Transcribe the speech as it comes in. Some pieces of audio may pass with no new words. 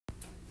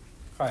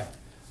Okay.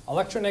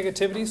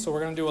 Electronegativity, so we're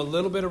going to do a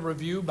little bit of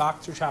review back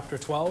through chapter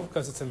 12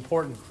 because it's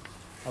important.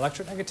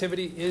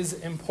 Electronegativity is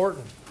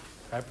important,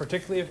 okay?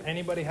 Particularly if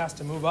anybody has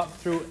to move up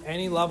through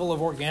any level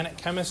of organic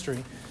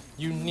chemistry,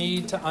 you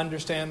need to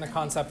understand the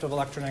concept of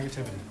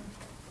electronegativity.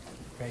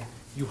 Okay?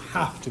 You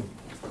have to.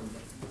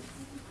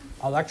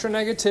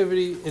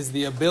 Electronegativity is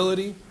the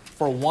ability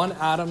for one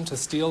atom to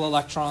steal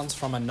electrons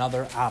from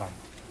another atom.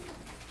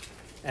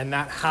 And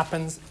that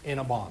happens in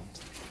a bond.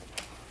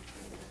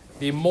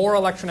 The more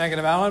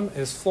electronegative atom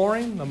is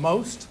fluorine, the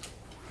most.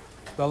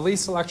 The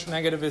least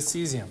electronegative is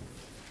cesium.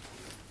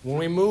 When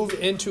we move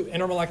into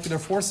intermolecular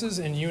forces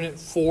in Unit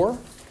 4,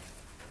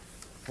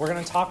 we're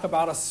going to talk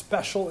about a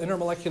special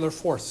intermolecular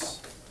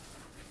force.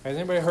 Has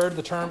anybody heard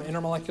the term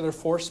intermolecular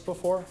force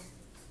before?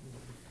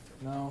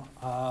 No?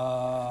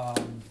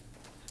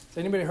 Has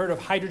anybody heard of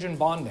hydrogen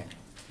bonding?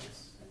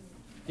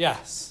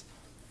 Yes.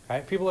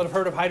 Okay. People that have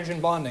heard of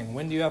hydrogen bonding.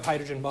 When do you have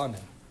hydrogen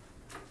bonding?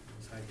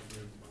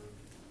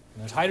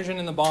 There's hydrogen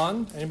in the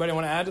bond. Anybody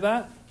want to add to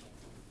that?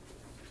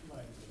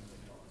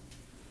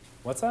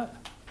 What's that?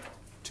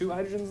 2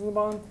 hydrogens in the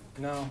bond?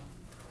 No.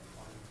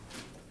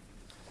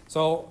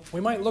 So we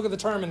might look at the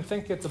term and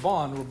think it's a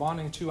bond. We're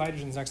bonding 2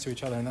 hydrogens next to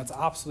each other, and that's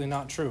absolutely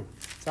not true.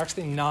 It's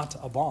actually not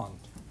a bond.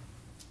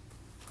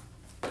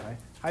 Okay?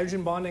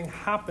 Hydrogen bonding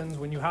happens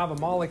when you have a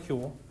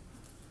molecule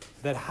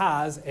that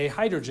has a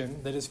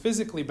hydrogen that is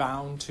physically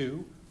bound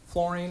to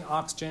fluorine,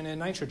 oxygen, and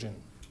nitrogen.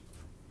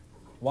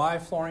 Why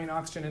fluorine,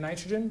 oxygen, and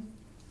nitrogen?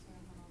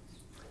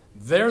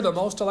 They're the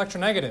most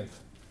electronegative.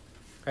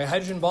 Okay,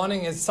 hydrogen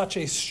bonding is such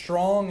a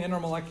strong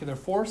intermolecular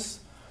force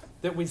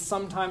that we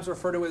sometimes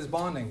refer to as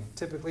bonding,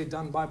 typically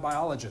done by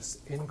biologists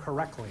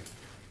incorrectly.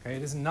 Okay,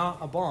 it is not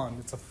a bond,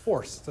 it's a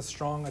force, it's a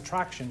strong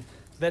attraction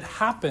that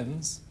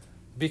happens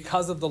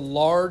because of the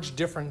large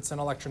difference in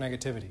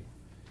electronegativity.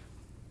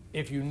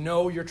 If you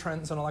know your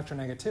trends in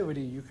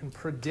electronegativity, you can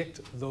predict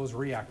those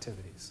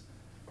reactivities.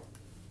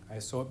 Okay,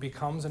 so it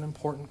becomes an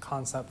important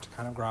concept to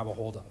kind of grab a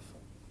hold of.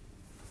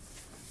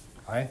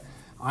 Okay?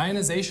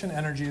 Ionization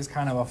energy is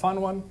kind of a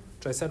fun one,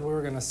 which I said we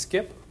were going to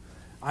skip.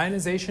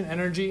 Ionization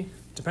energy,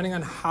 depending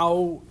on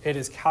how it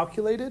is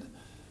calculated,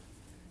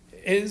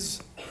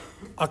 is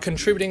a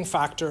contributing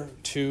factor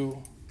to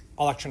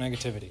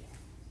electronegativity.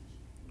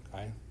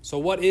 Okay? So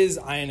what is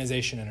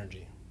ionization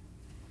energy?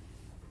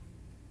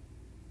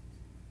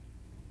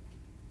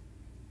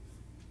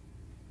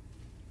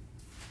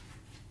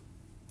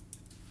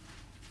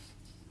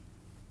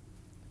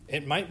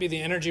 It might be the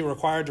energy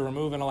required to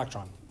remove an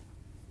electron.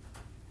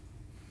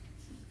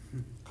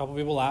 A couple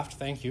people laughed.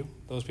 Thank you.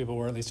 Those people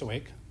were at least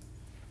awake.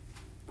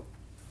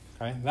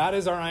 Okay, that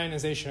is our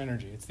ionization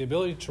energy. It's the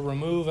ability to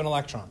remove an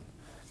electron.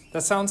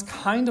 That sounds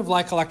kind of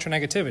like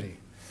electronegativity,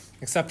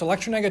 except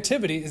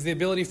electronegativity is the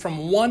ability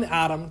from one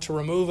atom to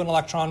remove an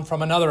electron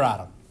from another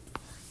atom.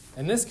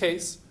 In this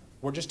case,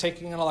 we're just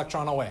taking an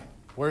electron away.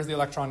 Where's the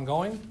electron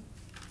going?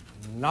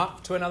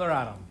 Not to another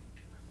atom.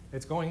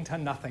 It's going to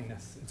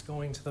nothingness. It's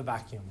going to the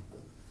vacuum.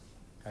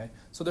 Okay?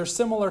 So they're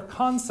similar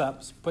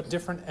concepts, but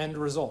different end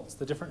results.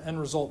 The different end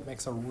result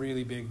makes a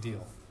really big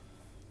deal.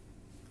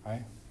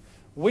 Okay?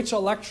 Which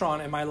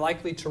electron am I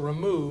likely to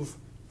remove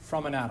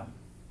from an atom?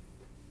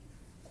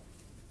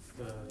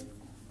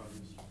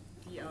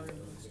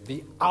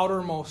 The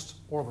outermost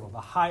orbital, the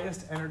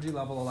highest energy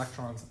level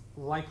electrons,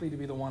 likely to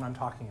be the one I'm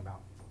talking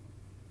about.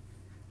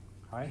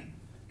 Okay?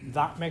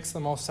 That makes the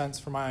most sense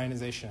for my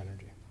ionization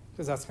energy,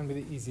 because that's going to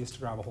be the easiest to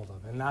grab a hold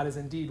of. And that is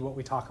indeed what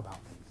we talk about.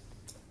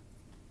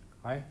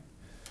 Okay?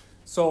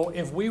 So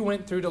if we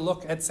went through to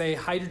look at, say,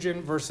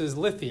 hydrogen versus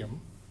lithium,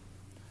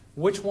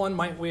 which one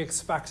might we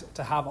expect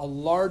to have a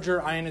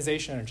larger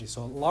ionization energy?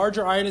 So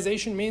larger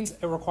ionization means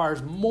it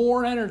requires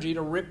more energy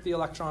to rip the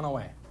electron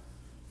away.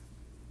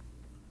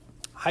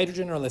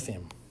 Hydrogen or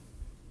lithium?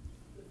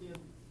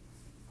 Lithium.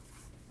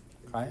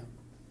 Okay.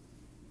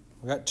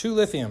 We've got 2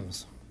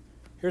 lithiums.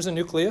 Here's a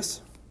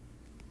nucleus.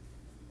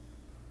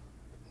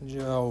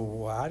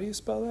 Joe, how do you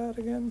spell that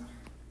again?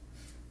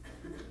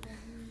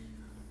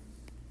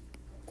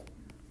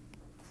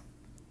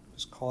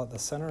 Just call it the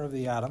center of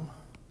the atom.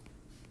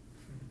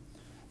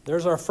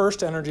 There's our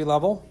first energy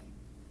level.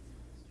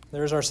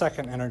 There's our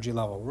second energy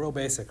level. Real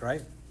basic,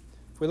 right?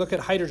 If we look at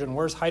hydrogen,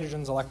 where's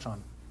hydrogen's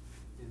electron?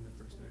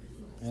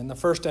 In the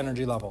first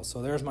energy level.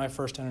 So there's my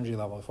first energy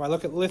level. If I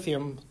look at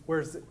lithium,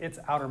 where's its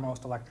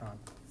outermost electron?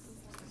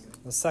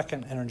 The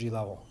second energy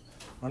level.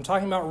 When I'm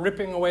talking about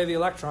ripping away the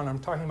electron, I'm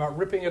talking about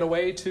ripping it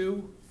away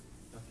to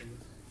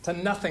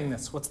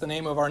nothingness. What's the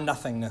name of our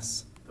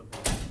nothingness?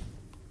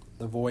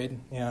 The void.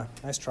 Yeah,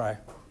 nice try.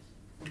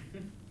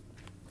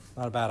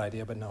 Not a bad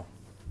idea, but no.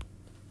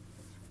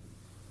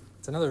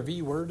 It's another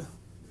V word.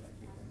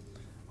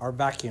 Our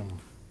vacuum,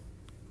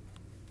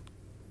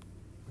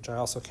 which I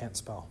also can't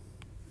spell.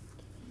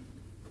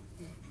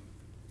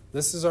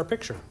 This is our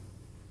picture.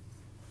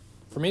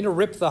 For me to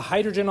rip the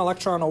hydrogen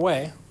electron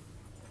away,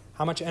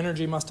 how much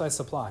energy must I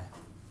supply?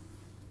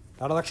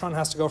 That electron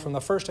has to go from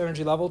the first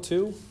energy level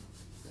to?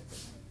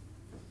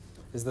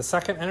 Is the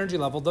second energy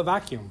level the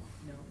vacuum?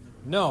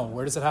 No.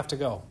 Where does it have to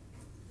go?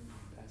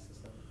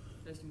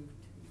 Just move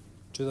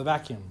to the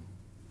vacuum.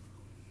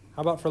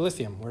 How about for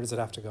lithium? Where does it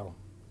have to go?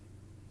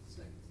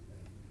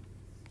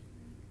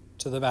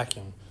 To the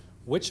vacuum.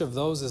 Which of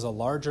those is a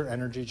larger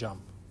energy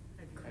jump?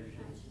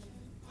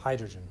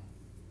 Hydrogen.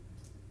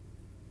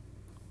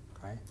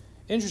 Okay.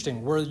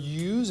 Interesting. We're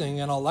using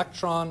an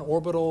electron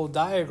orbital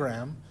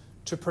diagram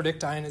to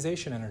predict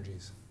ionization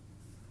energies.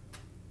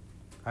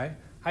 Okay.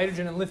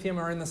 Hydrogen and lithium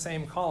are in the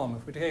same column.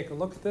 If we take a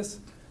look at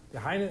this, the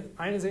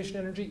ionization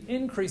energy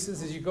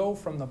increases as you go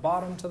from the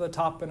bottom to the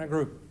top in a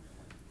group.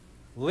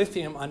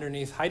 Lithium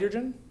underneath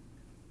hydrogen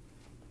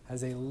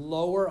has a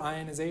lower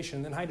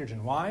ionization than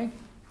hydrogen. Why?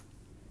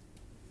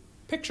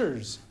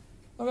 Pictures.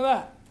 Look at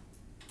that.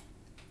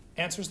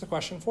 Answers the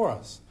question for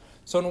us.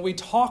 So when we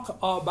talk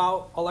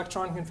about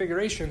electron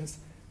configurations,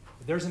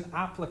 there's an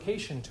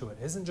application to it.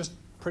 It isn't just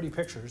pretty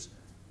pictures.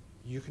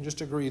 You can just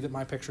agree that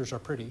my pictures are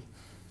pretty.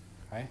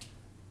 Okay?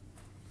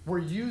 We're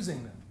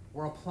using them.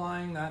 We're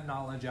applying that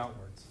knowledge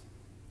outwards.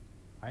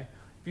 Right?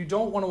 If you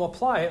don't want to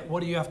apply it,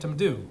 what do you have to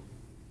do?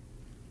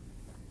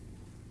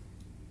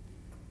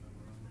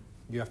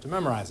 You have to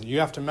memorize it. You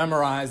have to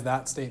memorize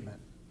that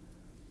statement.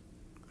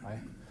 Right?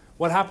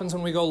 What happens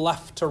when we go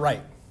left to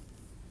right?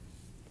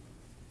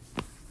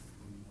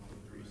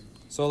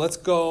 So let's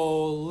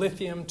go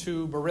lithium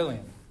to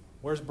beryllium.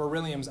 Where's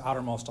beryllium's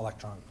outermost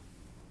electron?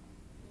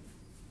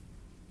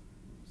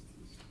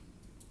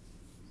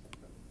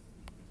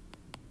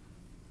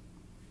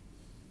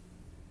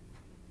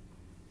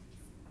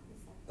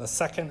 The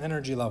second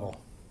energy level.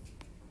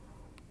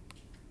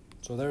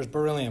 So there's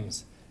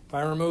beryllium's. If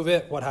I remove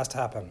it, what has to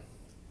happen?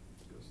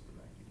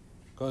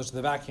 Goes to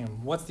the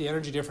vacuum. What's the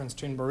energy difference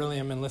between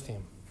beryllium and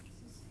lithium?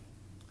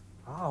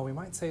 We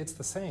might say it's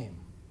the same.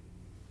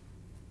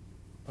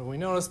 But we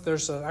notice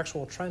there's an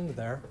actual trend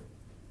there.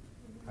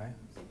 Okay.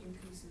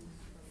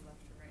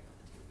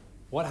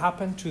 What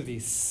happened to the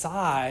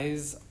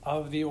size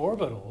of the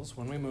orbitals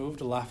when we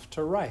moved left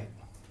to right?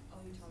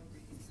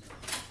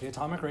 The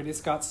atomic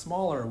radius got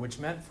smaller, which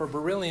meant for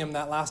beryllium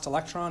that last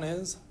electron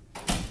is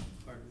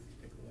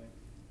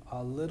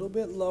a little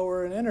bit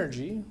lower in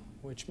energy,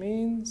 which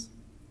means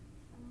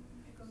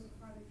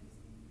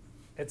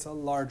it's a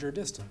larger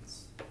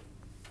distance.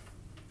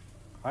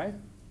 Right?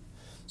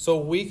 So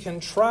we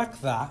can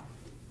track that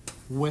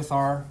with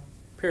our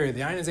period.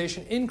 The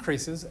ionization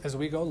increases as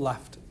we go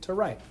left to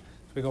right.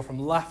 As we go from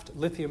left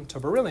lithium to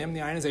beryllium,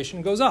 the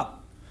ionization goes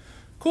up.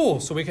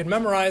 Cool, so we could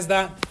memorize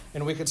that,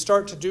 and we could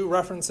start to do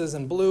references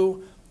in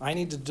blue. I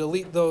need to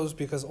delete those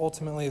because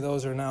ultimately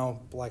those are now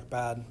like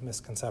bad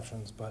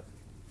misconceptions, but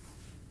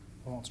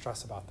I won't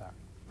stress about that.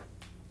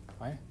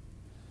 Right?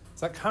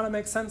 Does that kind of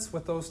make sense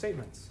with those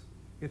statements?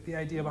 Get the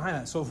idea behind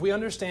that. So if we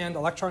understand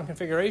electron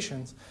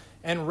configurations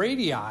and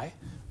radii,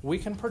 we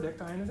can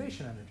predict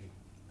ionization energy.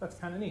 That's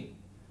kind of neat.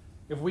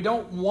 If we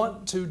don't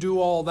want to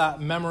do all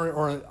that memory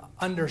or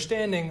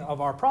understanding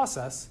of our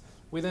process,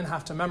 we then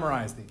have to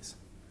memorize these.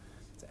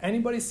 Does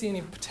anybody see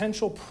any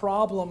potential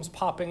problems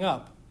popping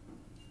up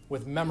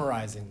with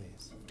memorizing these?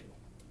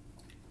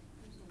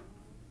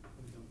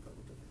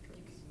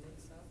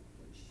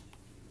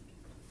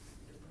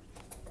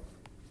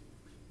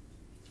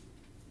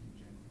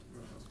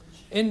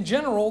 In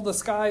general, the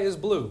sky is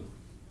blue.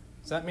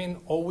 Does that mean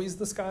always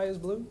the sky is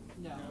blue?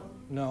 No.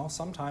 No,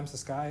 sometimes the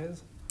sky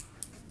is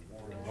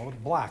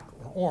black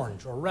or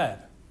orange or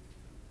red.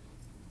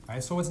 Okay,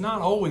 so it's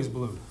not always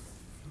blue.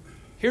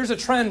 Here's a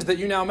trend that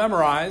you now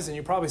memorize, and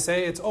you probably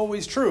say it's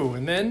always true.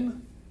 And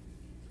then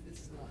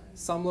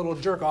some little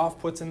jerk-off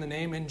puts in the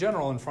name in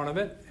general in front of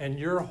it, and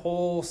your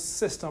whole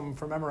system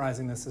for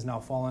memorizing this has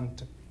now fallen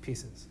to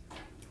pieces.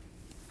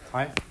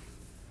 Right?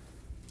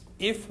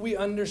 If we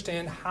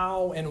understand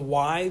how and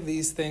why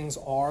these things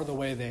are the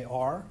way they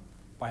are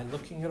by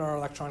looking at our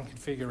electron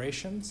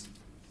configurations,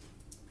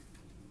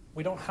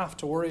 we don't have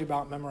to worry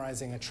about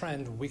memorizing a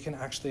trend. We can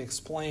actually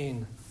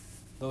explain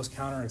those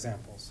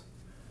counterexamples.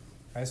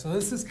 Okay, so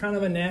this is kind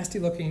of a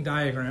nasty-looking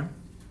diagram.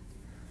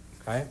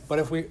 Okay, but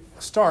if we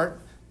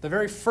start, the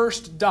very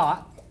first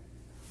dot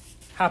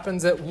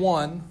happens at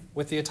 1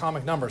 with the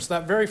atomic number. So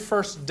that very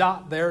first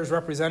dot there is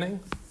representing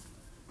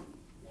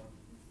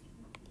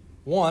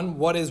 1.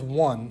 What is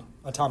 1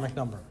 atomic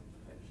number?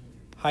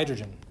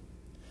 Hydrogen.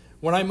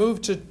 When I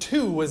move to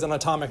 2 as an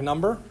atomic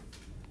number,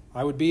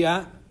 I would be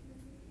at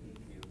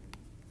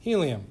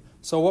helium.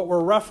 So what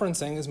we're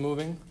referencing is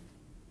moving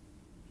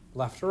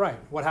left to right.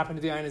 What happened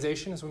to the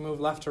ionization as we moved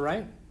left to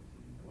right?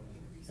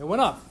 It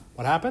went up.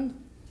 What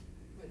happened?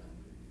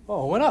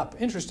 Oh, it went up.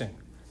 Interesting.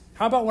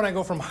 How about when I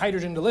go from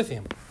hydrogen to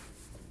lithium?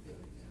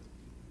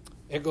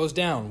 It goes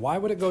down. Why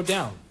would it go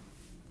down?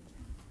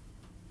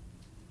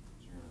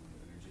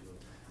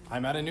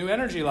 I'm at a new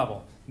energy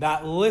level.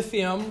 That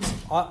lithium's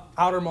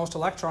outermost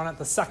electron at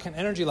the second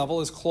energy level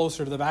is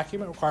closer to the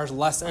vacuum. It requires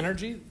less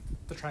energy.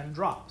 The trend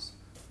drops.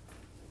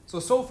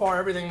 So far,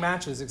 everything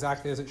matches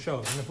exactly as it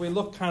shows. And if we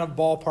look kind of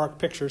ballpark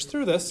pictures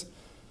through this,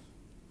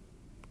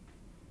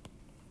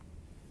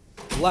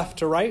 left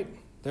to right,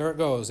 there it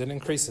goes. It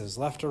increases.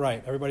 Left to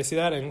right. Everybody see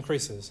that? It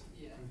increases.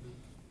 Yeah.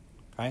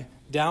 Okay.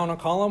 Down a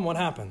column, what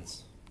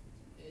happens?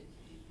 It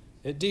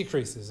it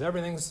decreases.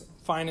 Everything's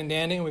fine and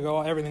dandy. We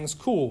go, everything's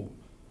cool.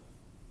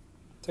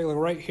 Take a look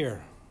right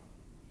here.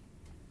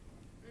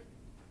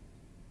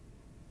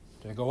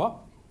 Did it go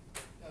up?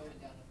 No, it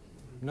went down.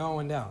 No, it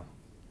went down.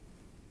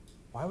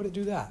 Why would it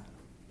do that?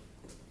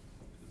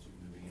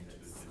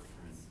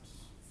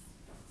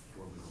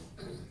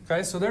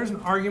 Okay, so there's an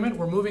argument.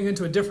 We're moving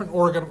into a different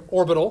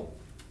orbital.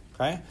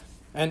 Okay,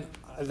 and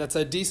that's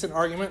a decent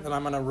argument that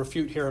I'm going to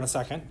refute here in a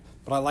second,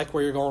 but I like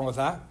where you're going with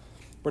that.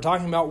 We're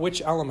talking about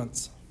which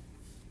elements?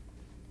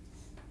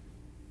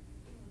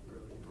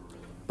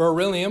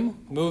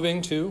 Beryllium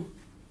moving to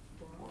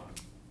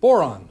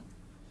boron.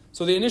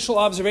 So the initial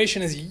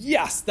observation is,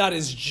 yes, that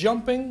is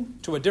jumping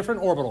to a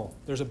different orbital.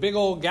 There's a big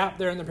old gap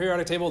there in the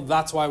periodic table.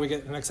 That's why we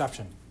get an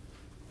exception.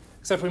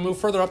 Except we move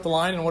further up the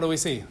line, and what do we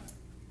see?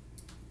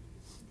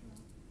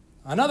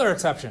 Another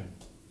exception.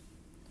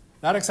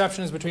 That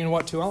exception is between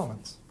what two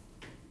elements?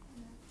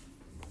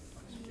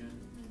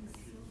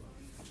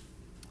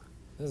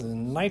 This is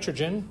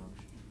nitrogen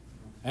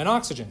and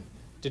oxygen.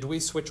 Did we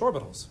switch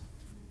orbitals?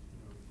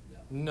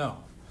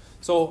 No.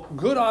 So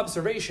good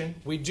observation.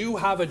 We do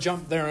have a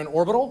jump there in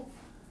orbital,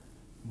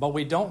 but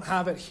we don't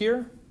have it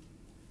here,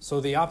 so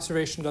the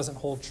observation doesn't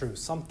hold true.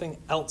 Something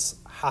else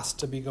has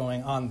to be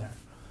going on there.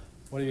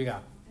 What do you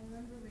got? I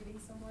remember reading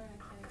somewhere, I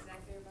can't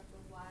exactly remember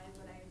why,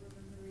 but I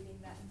remember reading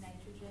that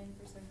nitrogen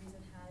for some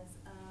reason has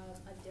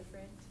a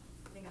different,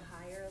 I think a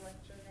higher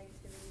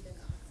electronegativity than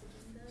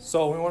oxygen does.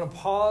 So we want to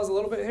pause a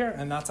little bit here,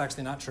 and that's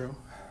actually not true.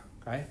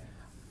 Okay?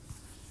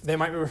 They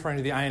might be referring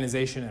to the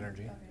ionization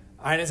energy. Okay.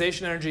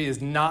 Ionization energy is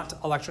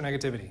not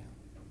electronegativity.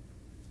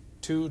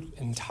 Two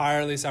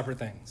entirely separate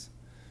things.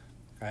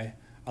 Okay?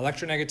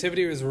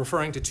 Electronegativity is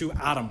referring to two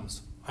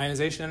atoms.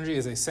 Ionization energy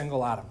is a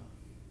single atom.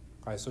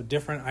 Okay, so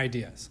different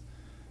ideas.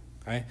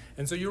 Okay?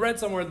 And so you read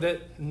somewhere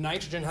that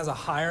nitrogen has a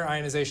higher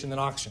ionization than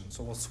oxygen.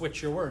 So we'll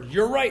switch your word.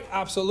 You're right,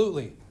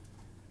 absolutely.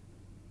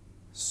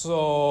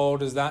 So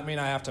does that mean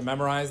I have to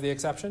memorize the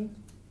exception?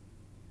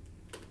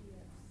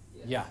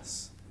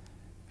 Yes.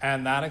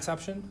 And that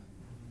exception?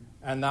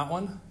 And that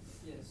one?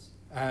 Yes.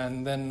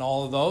 And then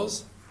all of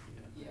those?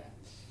 Yeah.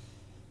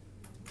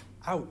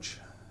 Ouch.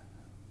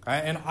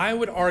 Okay? And I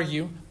would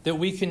argue that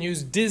we can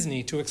use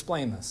Disney to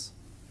explain this.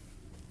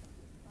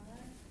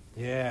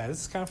 Yeah,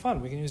 this is kind of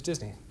fun. We can use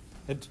Disney.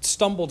 It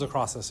stumbled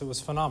across this. It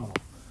was phenomenal.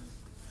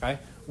 Okay?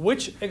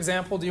 Which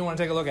example do you want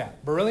to take a look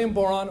at? Beryllium,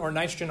 boron, or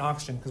nitrogen,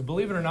 oxygen? Because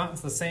believe it or not,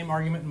 it's the same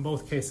argument in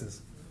both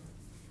cases.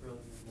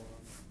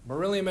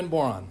 Beryllium and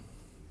boron.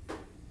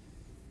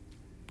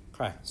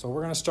 Okay, so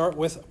we're going to start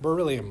with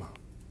beryllium.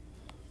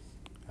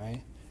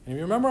 Okay? And if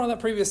you remember on that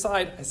previous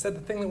slide, I said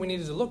the thing that we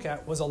needed to look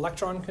at was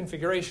electron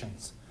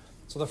configurations.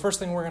 So the first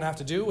thing we're going to have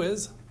to do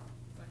is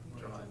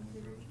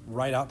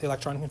write out the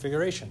electron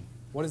configuration.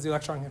 What is the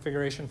electron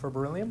configuration for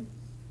beryllium?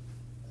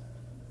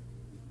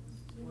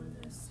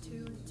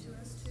 1s2,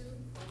 2s2.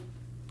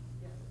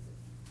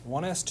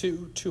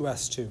 1s2,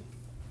 2s2.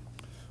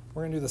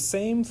 We're going to do the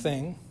same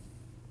thing.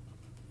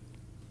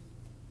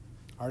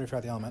 I already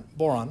forgot the element.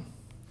 Boron.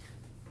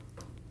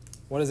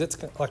 What is its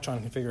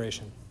electron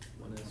configuration?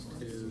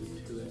 1s2,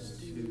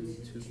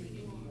 2s2,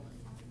 2p.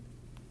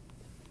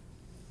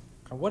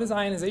 What is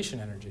ionization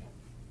energy?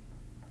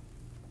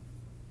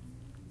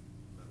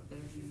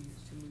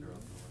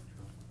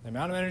 The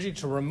amount of energy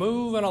to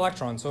remove an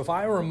electron. So if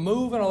I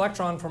remove an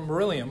electron from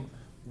beryllium,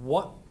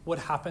 what would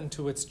happen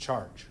to its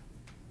charge?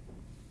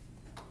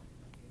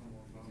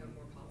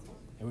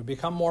 It would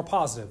become more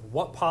positive.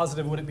 What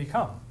positive would it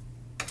become?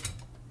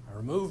 I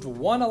removed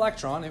one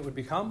electron, it would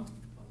become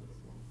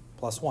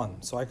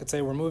 +1. So I could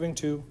say we're moving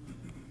to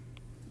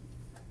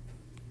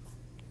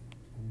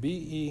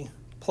Be+,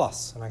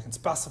 and I can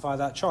specify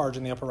that charge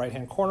in the upper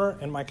right-hand corner,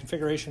 and my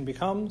configuration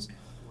becomes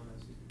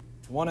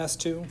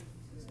 1s2,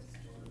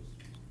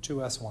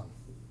 2s1.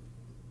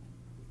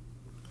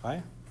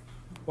 Okay?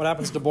 What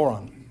happens to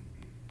boron?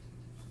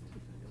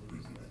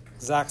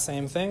 Exact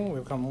same thing. We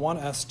become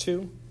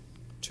 1s2,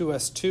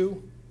 2s2,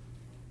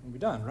 and we're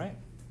done, right?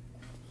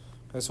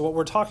 Okay, so what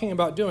we're talking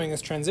about doing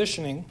is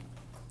transitioning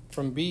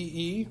from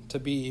Be to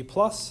Be+,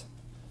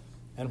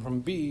 and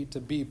from B to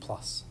B+.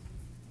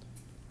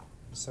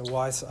 So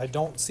why I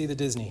don't see the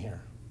Disney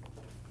here.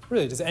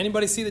 Really, does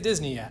anybody see the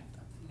Disney yet?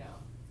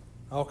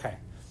 No. Okay.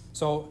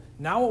 So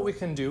now what we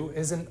can do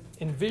is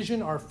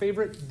envision our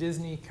favorite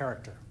Disney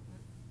character.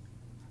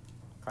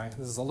 Okay,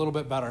 this is a little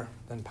bit better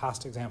than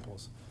past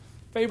examples.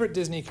 Favorite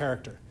Disney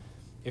character.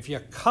 If you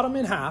cut them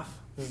in half,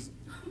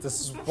 this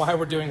is why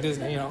we're doing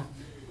Disney, you know.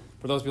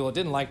 For those people that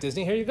didn't like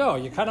Disney, here you go.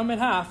 You cut them in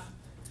half,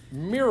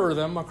 mirror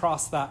them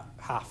across that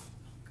half.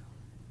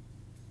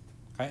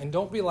 Okay, and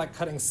don't be like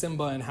cutting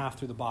Simba in half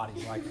through the body,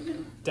 like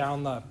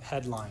down the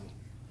headline.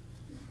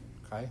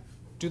 Okay?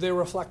 Do they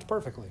reflect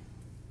perfectly?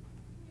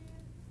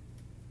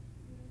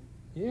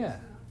 Yeah.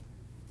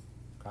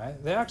 Okay?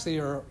 They actually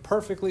are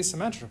perfectly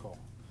symmetrical.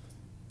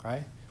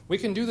 Okay? We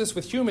can do this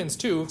with humans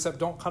too, except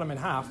don't cut them in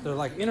half. They're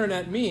like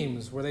internet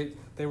memes where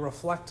they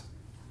reflect,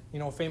 you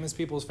know, famous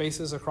people's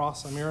faces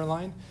across a mirror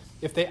line.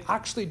 if they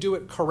actually do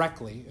it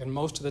correctly, and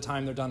most of the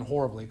time they're done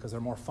horribly because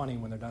they're more funny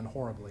when they're done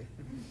horribly,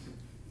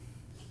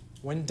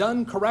 when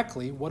done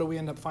correctly, what do we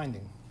end up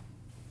finding?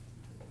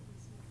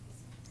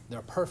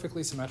 They're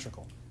perfectly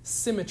symmetrical.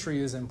 Symmetry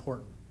is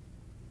important.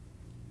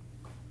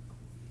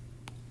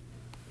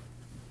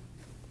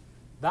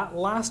 That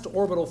last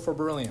orbital for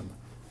beryllium,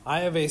 I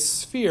have a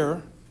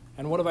sphere,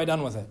 and what have I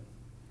done with it?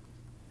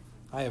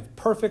 I have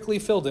perfectly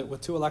filled it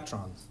with 2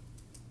 electrons.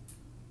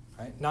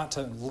 Right? Not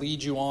to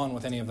lead you on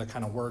with any of the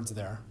kind of words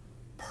there.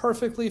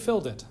 Perfectly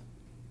filled it,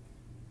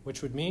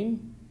 which would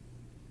mean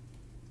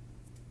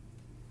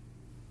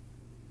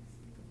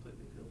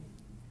Completely filled.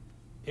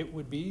 it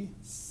would be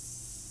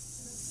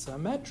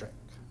symmetric.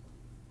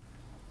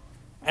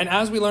 And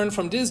as we learned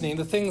from Disney,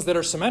 the things that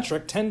are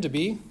symmetric tend to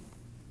be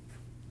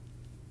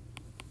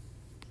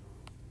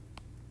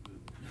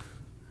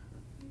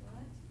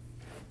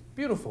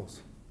beautifuls.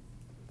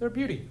 They're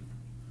beauty.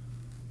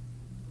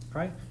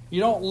 Right? You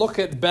don't look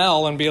at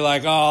Belle and be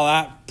like, oh,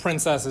 that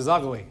princess is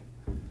ugly.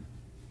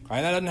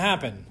 Right? That doesn't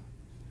happen.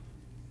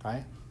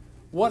 Right?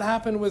 What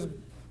happened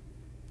with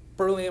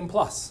beryllium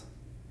plus?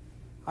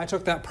 I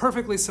took that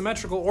perfectly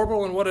symmetrical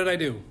orbital, and what did I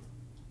do?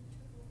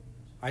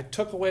 I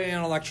took away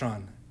an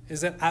electron.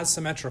 Is it as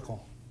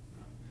symmetrical?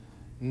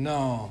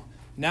 No.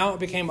 Now it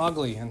became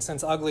ugly, and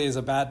since ugly is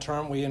a bad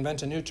term, we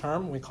invent a new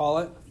term. We call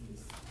it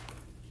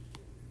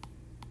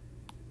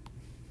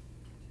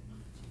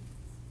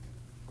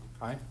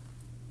okay.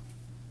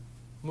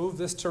 Move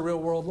this to real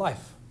world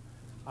life.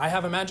 I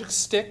have a magic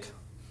stick.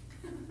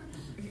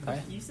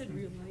 Okay? You said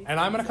real life. And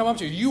I'm going to come up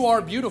to you. You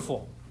are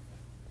beautiful.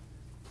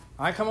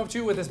 I come up to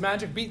you with this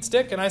magic beat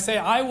stick, and I say,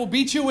 I will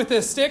beat you with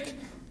this stick,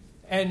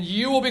 and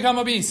you will become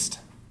a beast.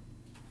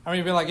 I mean,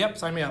 you'll be like, yep,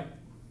 sign me up.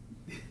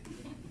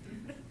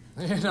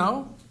 You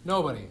know?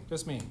 Nobody.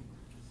 Just me.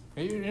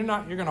 You're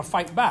going to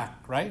fight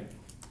back, right?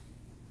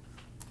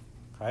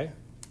 Okay.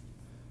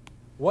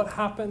 What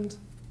happened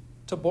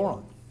to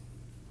boron?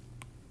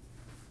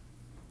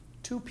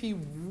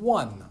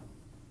 2p1.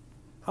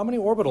 How many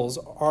orbitals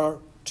are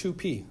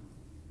 2p?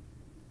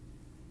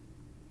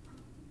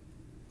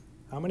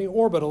 How many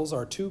orbitals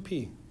are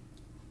 2p?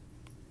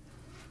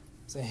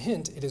 As a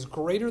hint, it is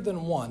greater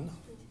than 1.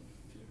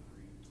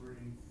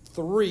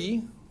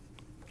 3,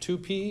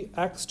 2px,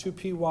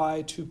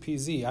 2py,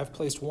 2pz. I've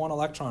placed 1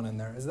 electron in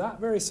there. Is that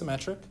very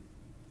symmetric?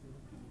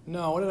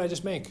 No, what did I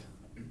just make?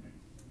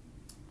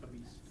 A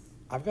beast.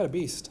 I've got a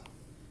beast.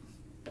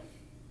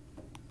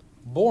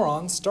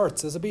 Boron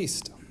starts as a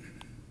beast.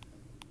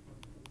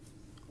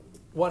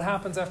 What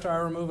happens after I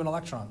remove an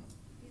electron?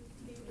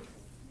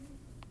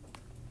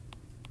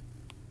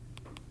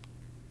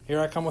 Here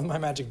I come with my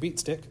magic beat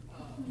stick.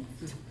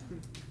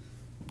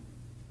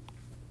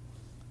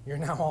 You're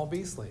now all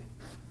beastly.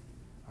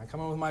 I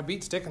come in with my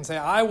beat stick and say,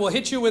 I will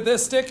hit you with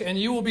this stick and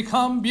you will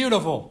become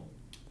beautiful.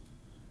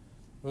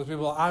 Most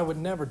people, I would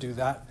never do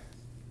that.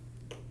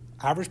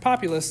 Average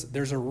populace,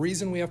 there's a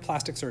reason we have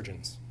plastic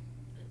surgeons.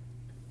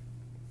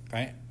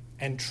 Okay?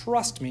 And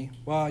trust me,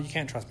 well, you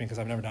can't trust me because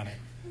I've never done it.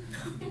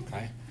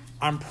 Okay?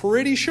 I'm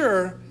pretty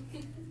sure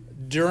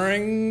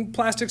during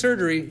plastic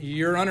surgery,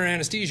 you're under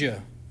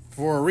anesthesia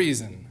for a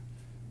reason,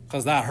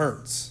 because that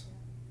hurts.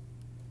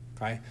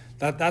 Okay?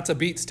 That's a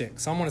beat stick.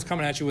 Someone is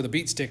coming at you with a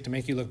beat stick to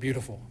make you look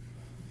beautiful.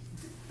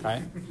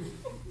 Okay?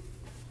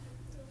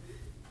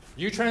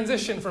 You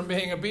transition from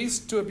being a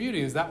beast to a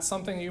beauty. Is that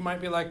something you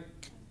might be like,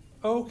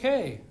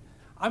 okay,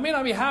 I may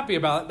not be happy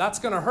about it. That's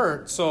going to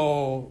hurt.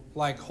 So,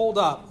 like, hold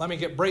up. Let me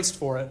get braced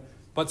for it,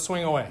 but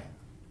swing away.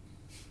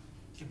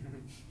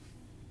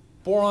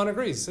 Boron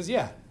agrees. Says,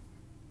 yeah,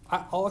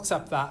 I'll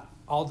accept that.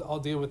 I'll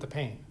deal with the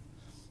pain.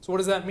 So what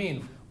does that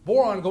mean?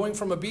 Boron going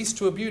from a beast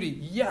to a beauty.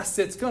 Yes,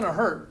 it's going to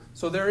hurt.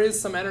 So there is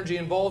some energy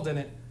involved in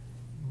it.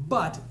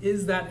 But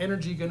is that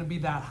energy going to be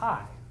that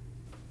high?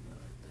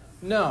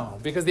 No,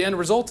 because the end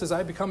result is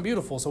I become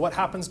beautiful. So what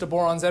happens to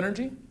boron's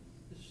energy?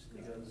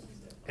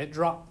 It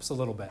drops a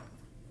little bit.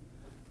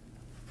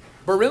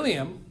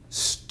 Beryllium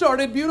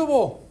started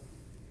beautiful.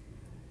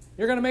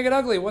 You're going to make it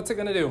ugly. What's it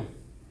going to do?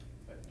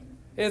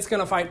 It's going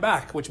to fight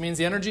back, which means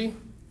the energy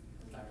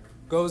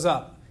goes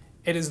up.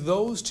 It is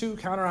those two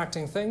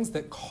counteracting things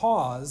that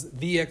cause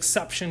the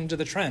exception to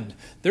the trend.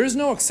 There is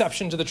no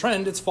exception to the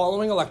trend. It's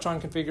following electron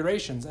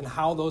configurations and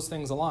how those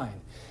things align.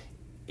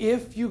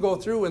 If you go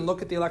through and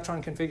look at the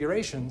electron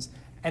configurations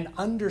and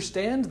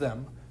understand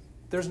them,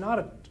 it's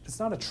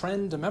not a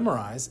trend to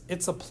memorize.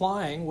 It's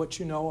applying what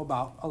you know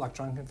about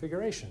electron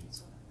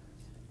configurations.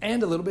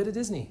 And a little bit of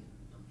Disney.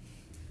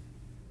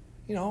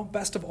 You know,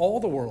 best of all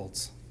the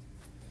worlds.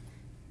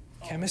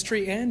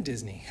 Chemistry and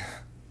Disney.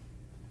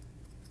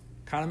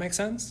 Kind of makes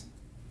sense?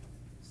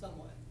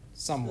 Somewhat.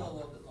 Somewhat. Still a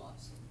little bit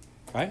lost.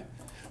 Right?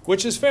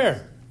 Which is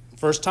fair.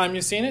 First time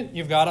you've seen it,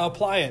 you've got to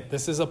apply it.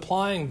 This is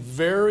applying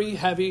very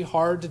heavy,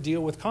 hard to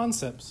deal with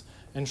concepts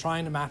and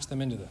trying to match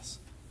them into this.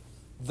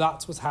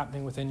 That's what's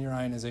happening within your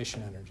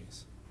ionization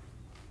energies.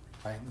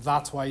 Right?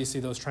 That's why you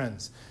see those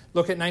trends.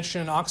 Look at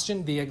nitrogen and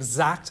oxygen. The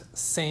exact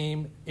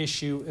same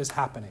issue is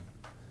happening.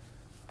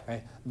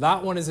 Okay?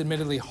 That one is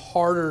admittedly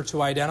harder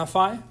to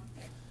identify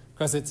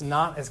because it's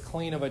not as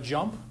clean of a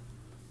jump,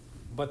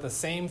 but the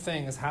same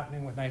thing is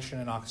happening with nitrogen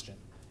and oxygen.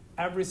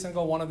 Every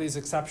single one of these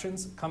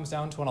exceptions comes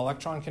down to an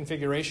electron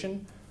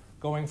configuration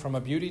going from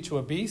a beauty to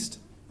a beast,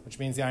 which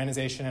means the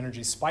ionization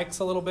energy spikes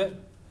a little bit.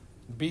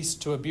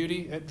 Beast to a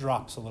beauty, it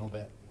drops a little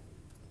bit.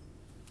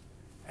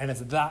 And it's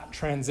that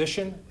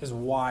transition is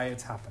why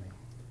it's happening.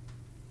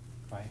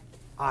 Right?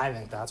 I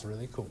think that's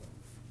really cool.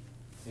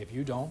 If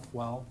you don't,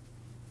 well,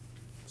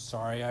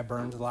 sorry I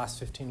burned the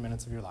last 15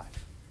 minutes of your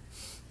life.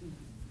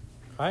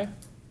 Okay?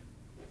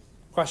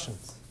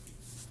 Questions?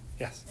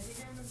 Yes? I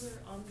think I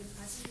remember on the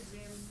passage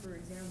exam for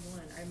exam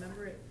 1, I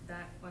remember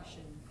that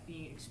question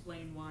being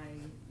explained why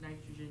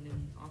nitrogen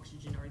and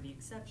oxygen are the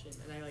exception,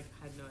 and I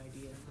had no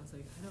idea. I was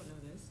like, I don't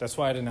know this. That's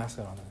why I didn't ask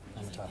it on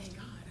the test. Thank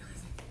God. I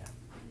was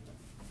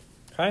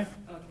like, Okay?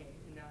 okay,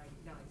 and now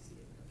I see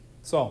it.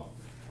 Okay. So,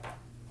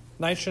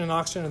 nitrogen and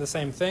oxygen are the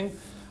same thing.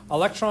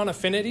 Electron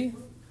affinity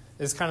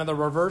is kind of the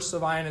reverse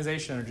of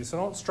ionization energy. So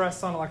don't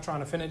stress on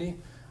electron affinity.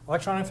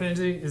 Electron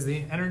affinity is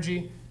the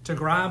energy to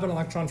grab an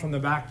electron from the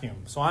vacuum.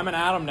 So I'm an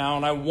atom now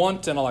and I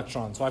want an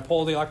electron. So I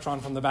pull the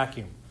electron from the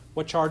vacuum.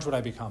 What charge would I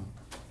become?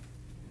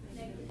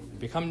 Negative.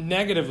 Become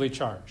negatively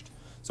charged.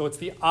 So it's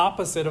the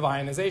opposite of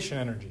ionization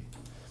energy.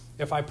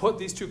 If I put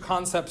these two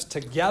concepts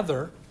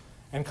together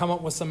and come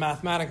up with some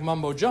mathematic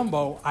mumbo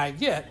jumbo, I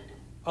get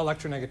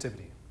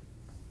electronegativity.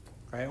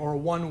 Okay? Or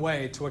one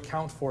way to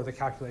account for the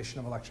calculation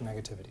of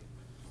electronegativity.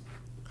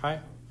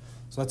 Okay?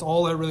 So that's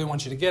all I really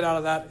want you to get out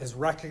of that is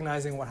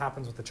recognizing what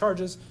happens with the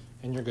charges,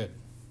 and you're good.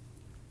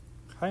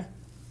 Okay?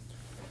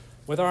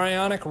 With our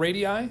ionic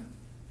radii,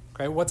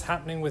 okay, what's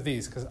happening with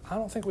these? Because I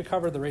don't think we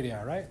covered the radii,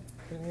 right?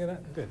 Didn't you get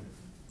that? Good.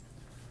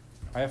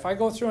 All right, if I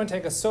go through and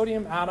take a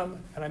sodium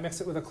atom and I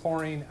mix it with a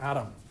chlorine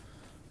atom,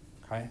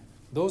 okay,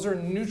 those are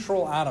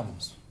neutral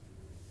atoms.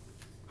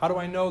 How do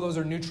I know those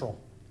are neutral?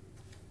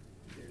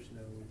 There's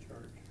no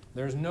charge.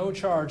 There's no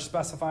charge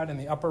specified in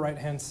the upper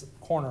right-hand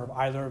corner of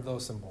either of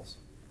those symbols.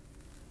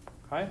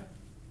 Okay?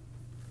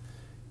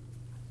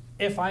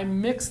 If I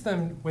mix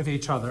them with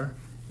each other,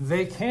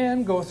 they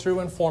can go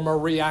through and form a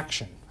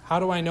reaction. How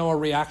do I know a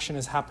reaction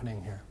is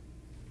happening here?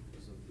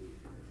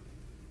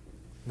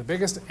 The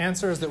biggest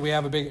answer is that we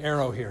have a big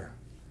arrow here.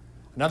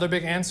 Another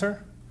big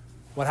answer,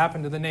 what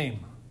happened to the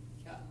name?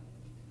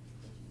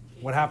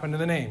 What happened to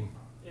the name?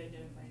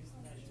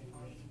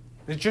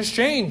 It just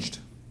changed,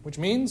 which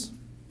means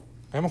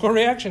chemical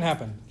reaction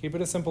happened. Keep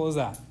it as simple as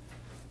that.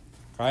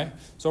 Okay?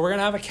 So we're going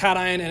to have a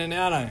cation and an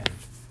anion.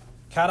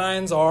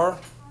 Cations are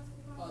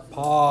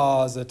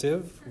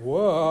positive.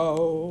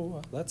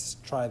 Whoa. Let's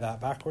try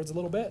that backwards a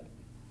little bit.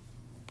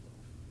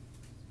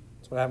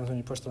 That's what happens when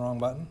you push the wrong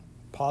button.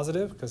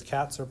 Positive, because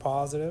cats are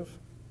positive.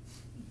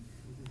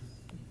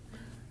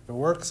 If it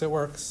works, it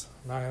works.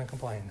 I'm not going to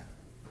complain.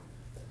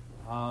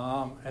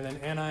 And then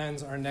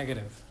anions are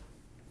negative.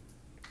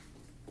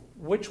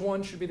 Which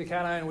one should be the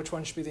cation? Which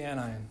one should be the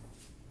anion?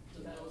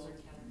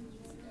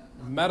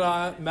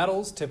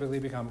 Metals typically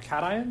become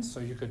cations, so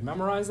you could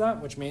memorize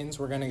that, which means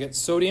we're going to get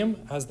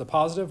sodium as the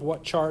positive.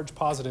 What charge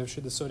positive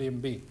should the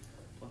sodium be?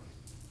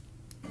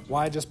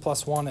 Why just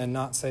 +1 and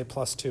not, say,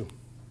 +2?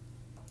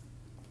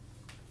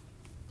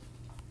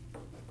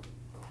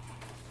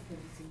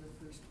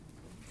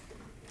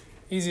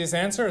 Easiest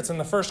answer, it's in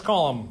the first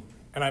column.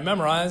 And I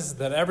memorized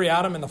that every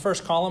atom in the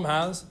first column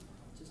has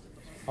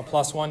a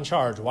 +1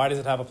 charge. Why does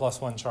it have a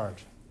 +1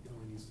 charge? It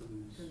only needs to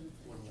lose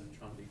one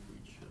electron for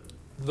each.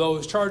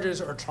 Those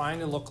charges are trying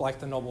to look like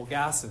the noble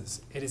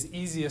gases. It is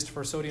easiest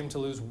for sodium to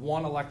lose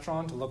one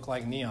electron to look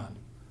like neon.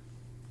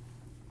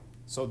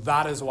 So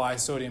that is why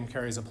sodium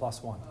carries a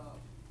 +1.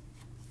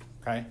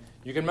 Okay?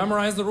 You can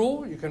memorize the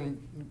rule. You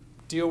can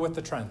deal with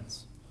the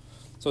trends.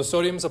 So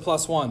sodium's a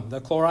 +1.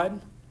 The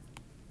chloride?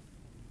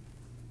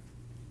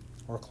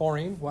 Or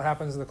chlorine, what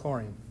happens to the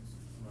chlorine?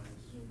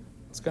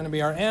 It's going to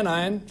be our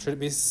anion. Should it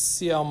be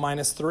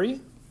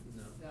Cl-3?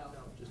 No,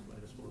 just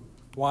 -1.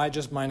 Why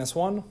just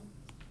 -1?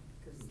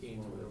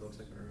 Gains what it looks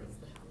like argon.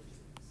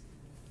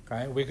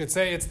 Okay, we could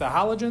say it's the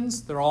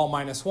halogens. They're all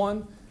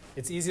 -1.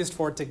 It's easiest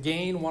for it to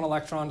gain one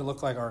electron to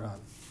look like argon.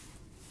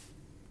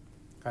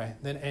 Okay,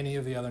 than any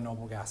of the other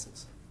noble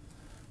gases.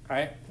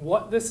 Okay,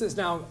 what this is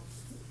now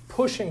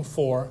pushing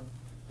for,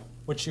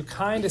 which you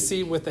kind of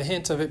see with the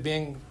hint of it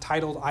being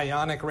titled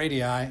ionic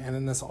radii, and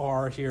then this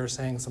R here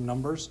saying some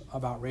numbers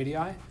about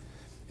radii,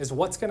 is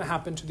what's going to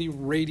happen to the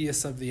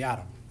radius of the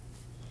atom.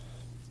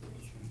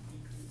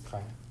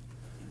 Okay.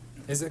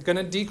 Is it going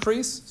to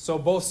decrease? So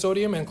both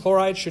sodium and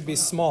chloride should be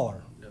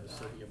smaller. No,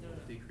 sodium will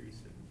decrease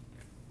and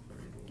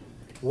chlorine will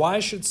increase. Why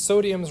should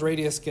sodium's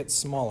radius get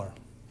smaller?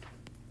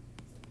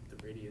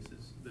 The radius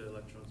is, the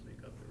electrons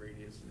make up the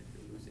radius, and if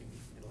you're losing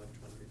an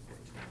electron, you're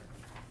getting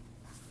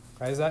smaller.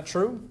 Okay, is that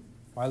true?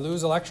 If I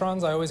lose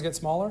electrons, I always get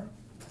smaller?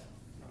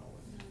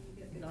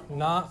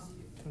 Not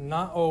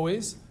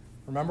always.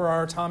 Remember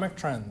our atomic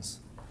trends.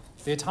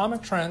 The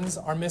atomic trends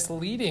are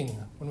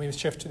misleading when we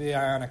shift to the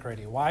ionic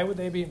radii. Why would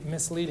they be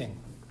misleading?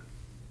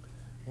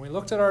 When we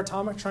looked at our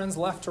atomic trends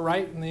left to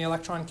right in the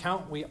electron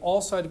count, we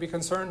also had to be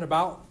concerned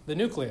about the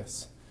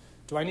nucleus.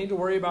 Do I need to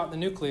worry about the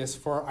nucleus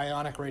for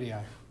ionic radii?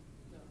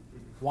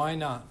 Why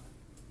not?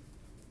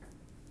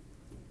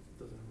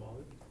 Doesn't involve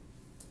it.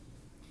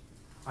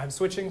 I'm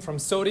switching from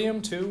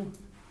sodium to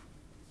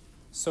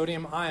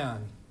sodium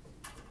ion.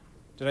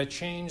 Did I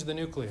change the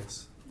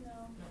nucleus?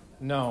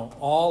 No,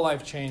 all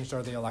I've changed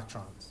are the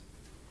electrons.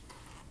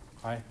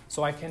 Right?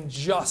 So I can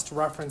just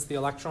reference the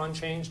electron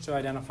change to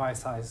identify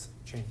size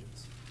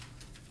changes.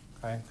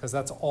 Okay? Because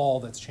that's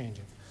all that's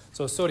changing.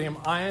 So sodium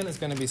ion is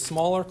going to be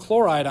smaller.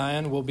 Chloride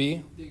ion will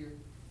be Bigger.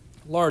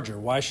 larger.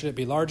 Why should it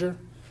be larger?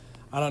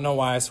 I don't know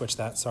why I switched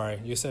that.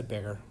 Sorry. You said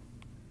bigger.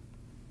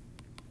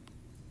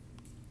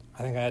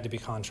 I think I had to be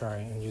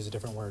contrary and use a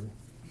different word.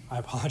 I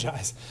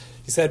apologize.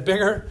 You said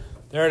bigger.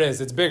 There it is.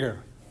 It's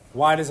bigger.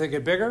 Why does it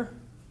get bigger?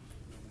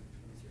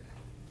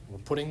 We're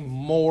putting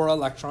more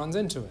electrons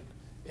into it.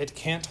 It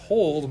can't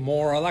hold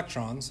more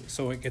electrons,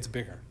 so it gets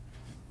bigger.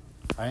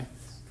 Right?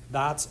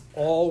 That's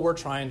all we're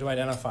trying to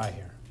identify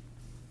here.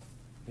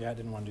 Yeah, I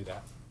didn't want to do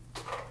that.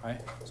 Right?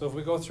 So if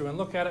we go through and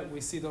look at it, we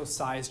see those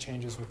size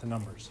changes with the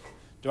numbers.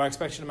 Do I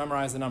expect you to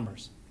memorize the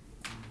numbers?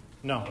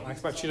 No. I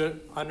expect you to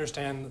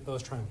understand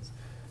those trends.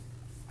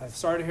 I've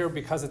started here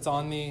because it's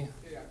on the...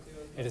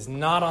 It is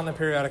not on the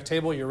periodic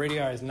table. Your radii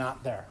is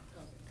not there.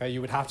 Okay?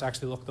 You would have to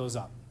actually look those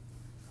up.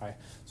 Okay?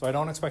 So I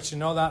don't expect you to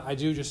know that. I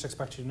do just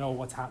expect you to know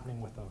what's happening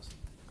with those.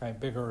 Okay?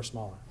 Bigger or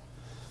smaller.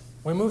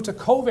 When we move to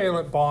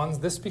covalent bonds,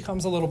 this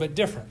becomes a little bit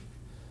different.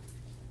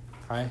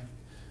 Okay?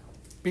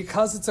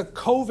 Because it's a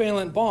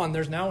covalent bond,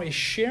 there's now a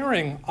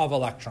sharing of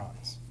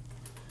electrons.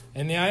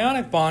 In the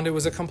ionic bond, it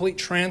was a complete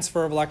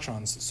transfer of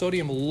electrons.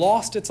 Sodium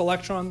lost its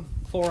electron,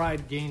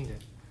 chloride gained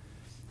it.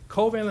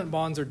 Covalent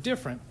bonds are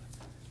different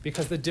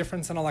because the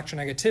difference in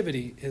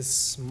electronegativity is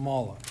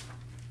smaller.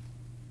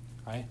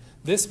 Okay?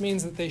 This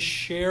means that they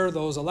share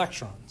those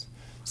electrons.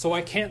 So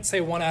I can't say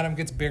one atom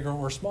gets bigger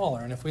or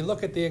smaller. And if we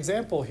look at the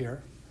example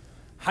here,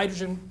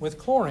 hydrogen with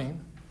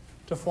chlorine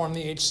to form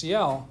the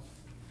HCl,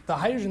 the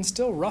hydrogen's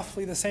still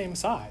roughly the same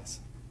size.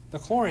 The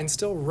chlorine's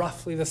still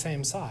roughly the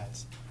same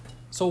size.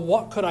 So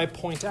what could I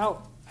point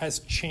out as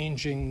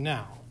changing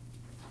now?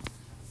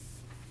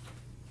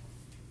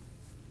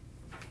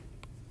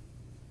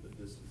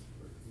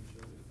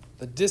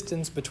 The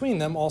distance between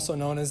them, also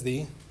known as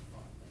the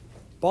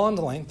bond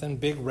length in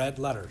big red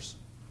letters.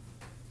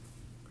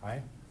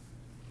 Okay?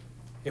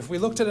 If we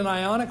looked at an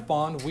ionic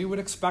bond, we would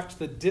expect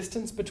the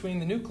distance between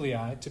the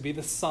nuclei to be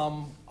the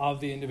sum of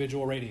the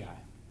individual radii,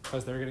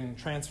 because they're getting a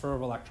transfer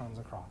of electrons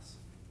across.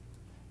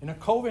 In a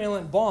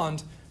covalent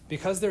bond,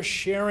 because they're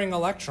sharing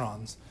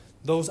electrons,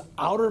 those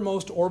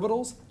outermost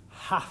orbitals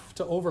have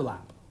to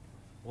overlap.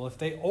 Well, if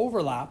they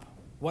overlap,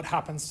 what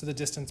happens to the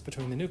distance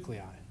between the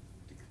nuclei?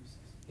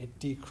 It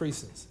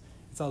decreases.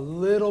 It's a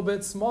little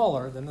bit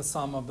smaller than the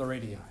sum of the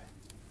radii.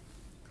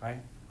 Okay?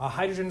 A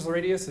hydrogen's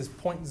radius is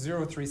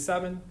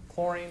 0.037,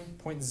 chlorine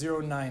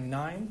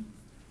 0.099.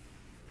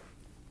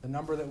 The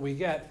number that we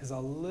get is a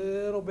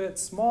little bit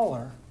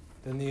smaller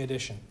than the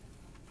addition.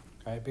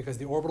 Okay? Because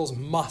the orbitals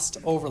must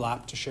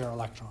overlap to share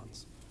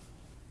electrons.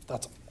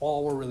 That's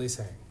all we're really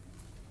saying.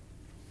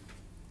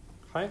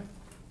 Okay?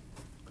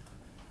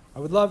 I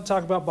would love to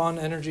talk about bond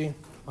energy,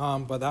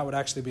 but that would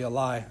actually be a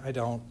lie. I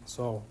don't,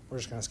 so we're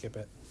just going to skip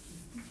it.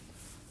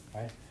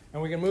 Okay?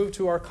 And we can move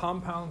to our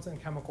compounds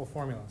and chemical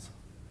formulas.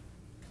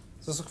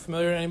 Does this look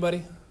familiar to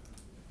anybody?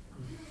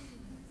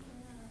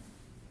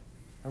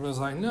 Everybody's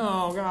like,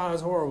 no, God,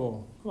 it's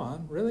horrible. Come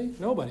on, really?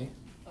 Nobody.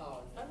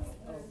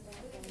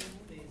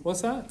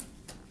 What's that?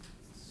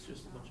 It's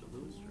just a bunch of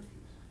Lewis structures.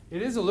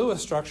 It is a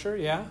Lewis structure,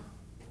 yeah.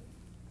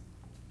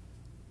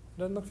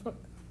 Doesn't look fun.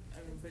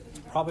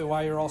 Probably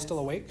why you're all still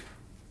awake.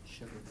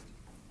 Sugar.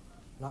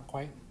 Not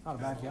quite. Not a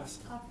bad guess.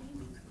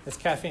 It's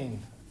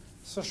caffeine.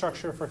 It's a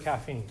structure for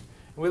caffeine.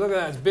 And we look at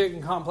that as big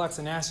and complex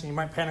and nasty, and you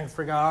might panic and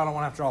figure out, I don't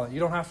want to have to draw that. You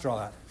don't have to draw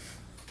that.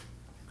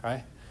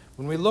 Okay?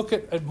 When we look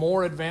at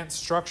more advanced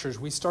structures,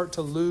 we start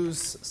to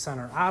lose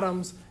center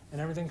atoms,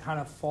 and everything kind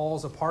of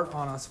falls apart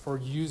on us for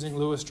using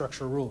Lewis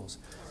structure rules.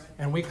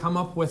 And we come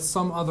up with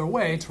some other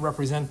way to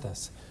represent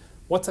this.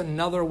 What's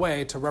another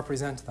way to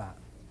represent that?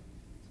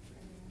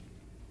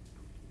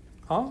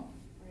 Huh?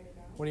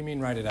 What do you mean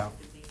write it out?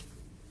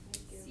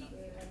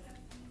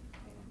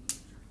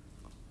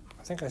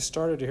 I think I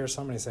started to hear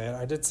somebody say it.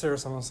 I did hear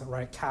someone say,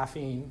 right,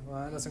 caffeine.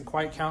 Well, that doesn't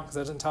quite count because it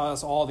doesn't tell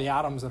us all the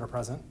atoms that are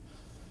present.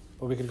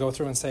 But we could go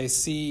through and say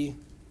C7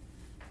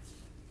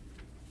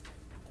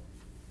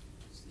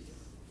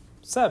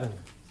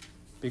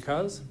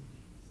 because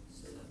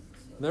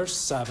there's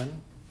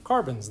 7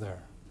 carbons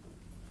there.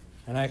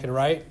 And I could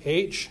write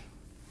H.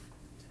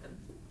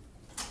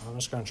 I'm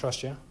just going to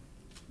trust you.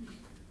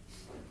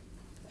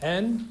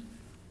 N.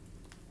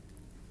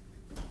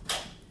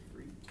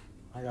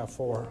 I got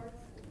 4.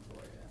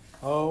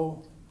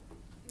 O.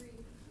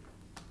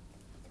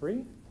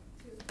 3?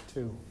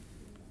 2.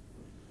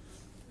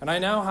 And I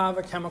now have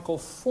a chemical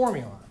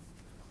formula.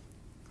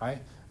 Okay?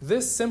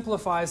 This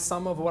simplifies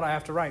some of what I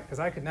have to write because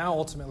I could now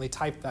ultimately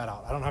type that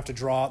out. I don't have to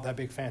draw out that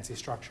big fancy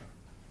structure.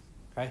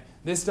 Okay?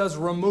 This does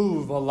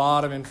remove a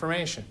lot of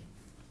information.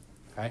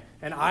 Okay?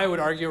 And I would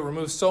argue it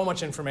removes so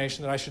much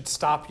information that I should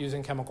stop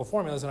using chemical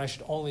formulas and I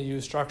should only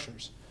use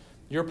structures.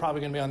 You're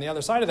probably going to be on the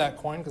other side of that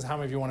coin because how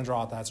many of you want to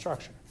draw out that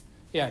structure?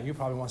 Yeah, you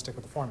probably want to stick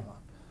with the formula.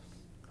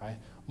 Okay?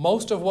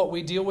 Most of what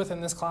we deal with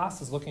in this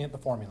class is looking at the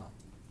formula.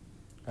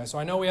 Okay, so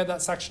I know we had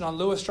that section on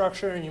Lewis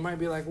structure, and you might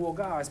be like, well,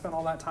 God, I spent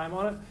all that time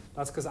on it.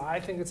 That's because I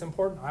think it's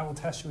important. I will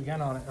test you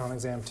again on it on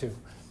exam 2.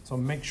 So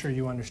make sure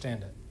you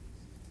understand it.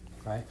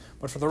 Okay?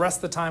 But for the rest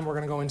of the time, we're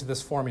going to go into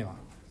this formula.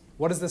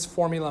 What does this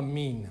formula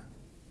mean?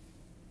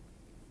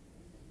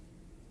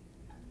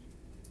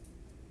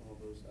 All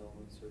those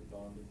elements are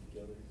bonded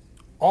together.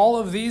 All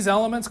of these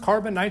elements,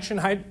 carbon, nitrogen,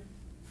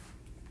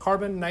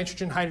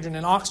 hydrogen,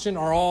 and oxygen,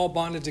 are all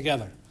bonded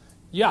together.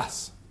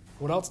 Yes.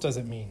 What else does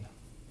it mean?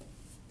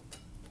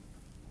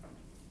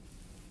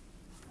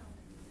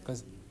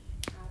 Because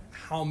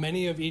how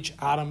many of each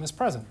atom is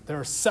present? There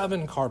are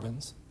 7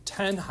 carbons,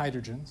 10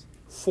 hydrogens,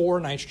 4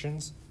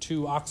 nitrogens,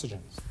 2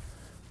 oxygens.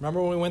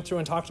 Remember when we went through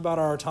and talked about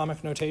our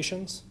atomic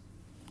notations?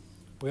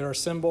 We had our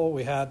symbol,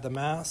 we had the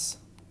mass,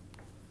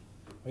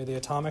 we had the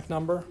atomic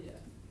number,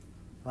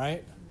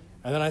 right?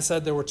 And then I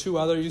said there were 2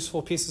 other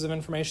useful pieces of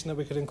information that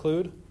we could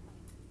include.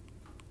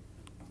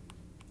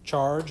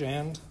 Charge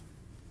and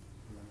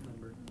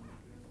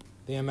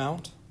the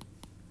amount.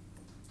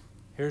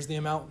 Here's the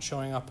amount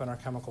showing up in our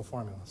chemical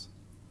formulas.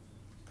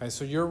 Okay,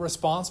 so you're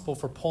responsible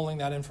for pulling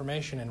that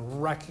information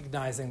and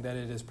recognizing that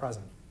it is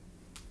present.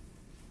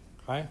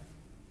 Okay?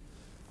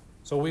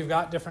 So we've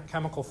got different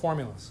chemical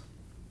formulas.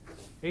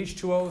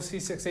 H2O,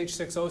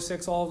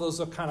 C6H6O6, all of those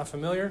look kind of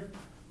familiar.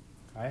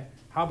 Okay?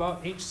 How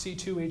about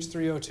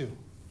HC2H3O2?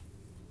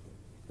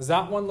 Does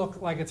that one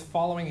look like it's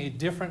following a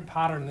different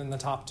pattern than the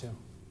top 2?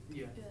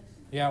 Yeah.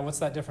 Yeah, what's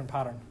that different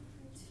pattern?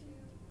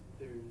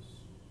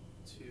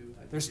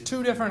 There's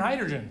 2 different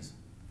hydrogens.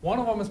 One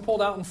of them is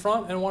pulled out in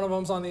front and one of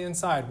them's on the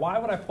inside. Why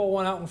would I pull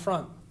one out in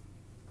front?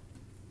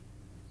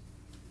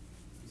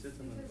 There's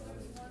one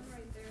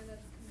right there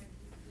that's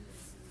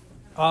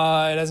connected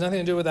to It has nothing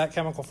to do with that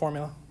chemical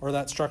formula or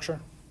that structure.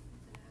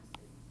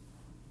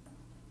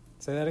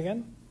 Say that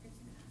again?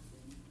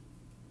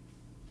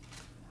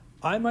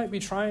 I might be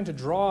trying to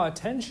draw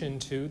attention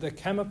to the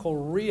chemical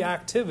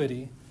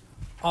reactivity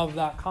of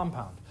that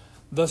compound.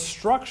 The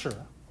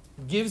structure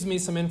gives me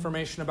some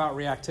information about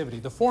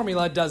reactivity. The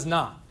formula does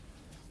not.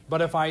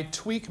 But if I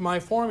tweak my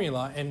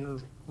formula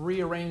and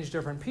rearrange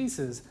different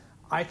pieces,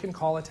 I can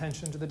call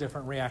attention to the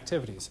different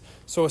reactivities.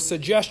 So a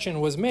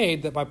suggestion was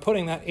made that by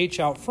putting that H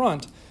out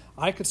front,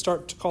 I could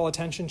start to call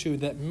attention to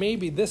that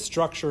maybe this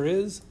structure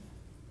is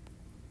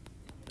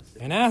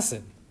an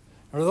acid.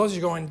 Or those of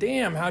you going,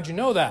 damn, how'd you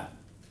know that?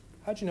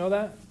 How'd you know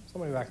that?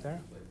 Somebody back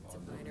there. It's a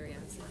binary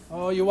acid.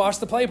 Oh, you watched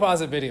the play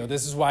posit video.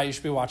 This is why you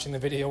should be watching the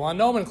video on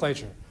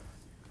nomenclature.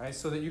 Okay,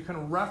 so that you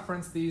can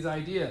reference these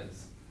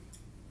ideas.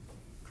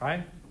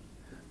 Okay?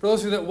 For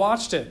those of you that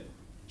watched it,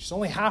 she's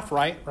only half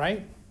right?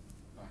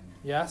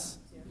 Yes?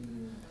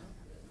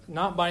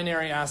 Not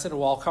binary acid.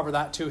 Well, I'll cover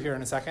that too here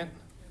in a second.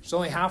 She's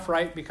only half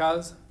right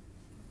because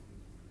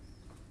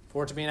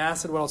for it to be an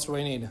acid, what else do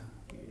we need?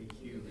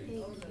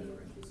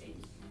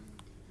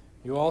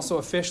 You also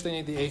officially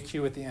need the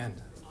AQ at the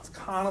end. It's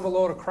kind of a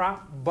load of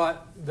crap,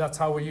 but that's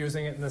how we're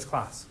using it in this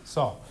class.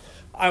 So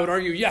I would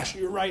argue, yes,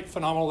 you're right,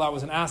 phenomenal, that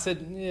was an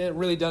acid. It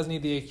really does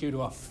need the AQ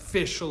to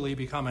officially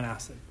become an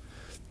acid.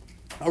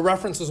 A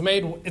reference was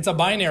made, it's a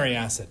binary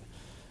acid.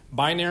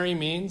 Binary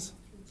means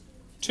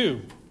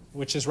 2,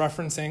 which is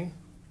referencing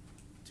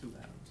 2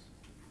 atoms.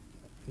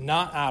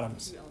 not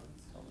atoms.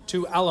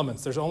 2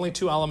 elements. There's only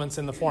 2 elements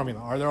in the formula.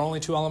 Are there only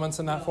 2 elements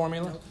in that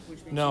formula?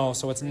 No,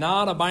 so it's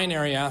not a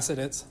binary acid,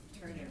 it's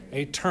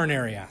a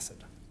ternary acid.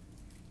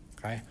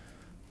 Okay?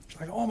 It's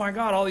like, oh my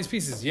God, all these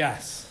pieces.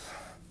 Yes.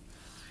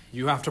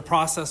 You have to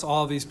process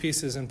all of these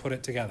pieces and put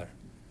it together.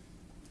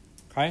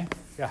 Okay?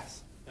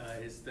 Yes.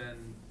 Is then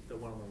the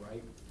one on the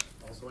right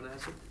also an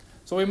acid?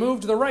 So we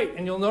moved to the right,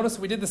 and you'll notice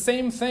we did the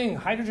same thing.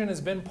 Hydrogen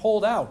has been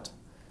pulled out,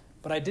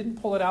 but I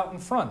didn't pull it out in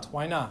front.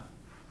 Why not?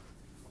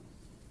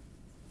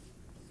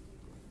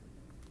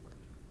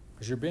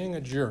 Because you're being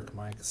a jerk,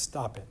 Mike.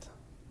 Stop it.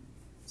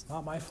 It's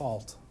not my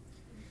fault.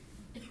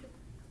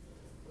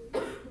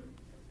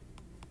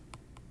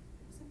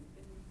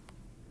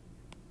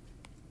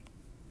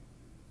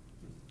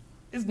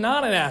 It's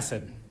not an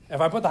acid.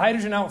 If I put the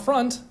hydrogen out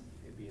front,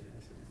 It'd be an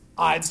acid.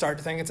 I'd start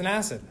to think it's an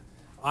acid.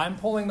 I'm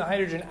pulling the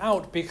hydrogen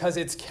out because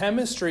its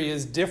chemistry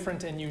is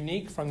different and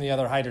unique from the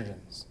other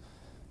hydrogens.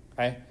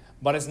 Okay?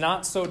 But it's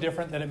not so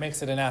different that it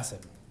makes it an acid.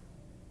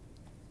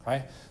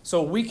 Okay?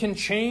 So we can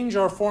change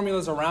our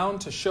formulas around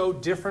to show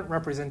different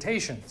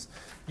representations.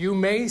 You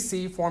may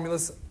see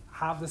formulas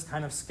have this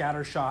kind of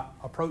scattershot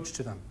approach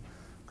to them.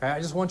 Okay? I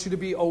just want you to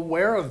be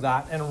aware of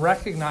that and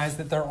recognize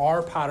that there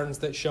are patterns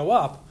that show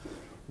up.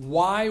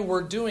 Why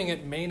we're doing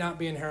it may not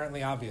be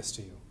inherently obvious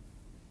to you.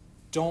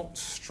 Don't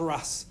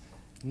stress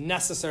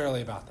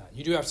necessarily about that.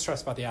 You do have to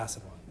stress about the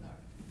acid one.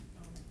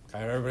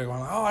 Okay, everybody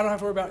going, oh, I don't have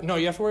to worry about it. No,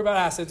 you have to worry about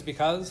acids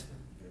because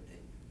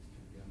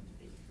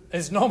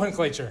it's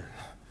nomenclature.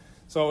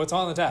 So it's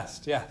on the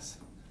test, yes.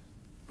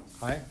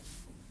 Okay?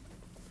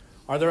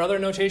 Are there other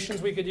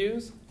notations we could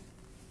use?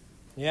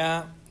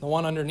 Yeah, the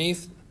one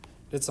underneath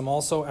did some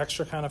also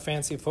extra kind of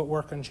fancy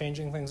footwork and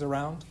changing things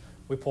around.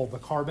 We pulled the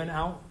carbon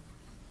out.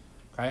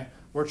 Okay,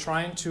 we're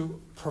trying to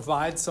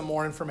provide some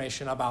more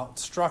information about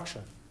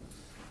structure.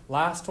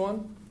 Last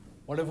one,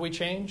 what have we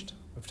changed?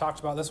 We've talked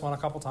about this one a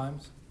couple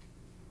times.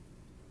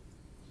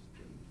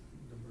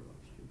 Number of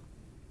oxygen.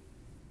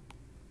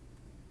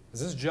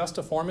 Is this just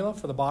a formula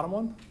for the bottom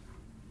one?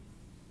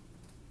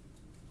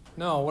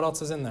 No, what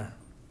else is in there?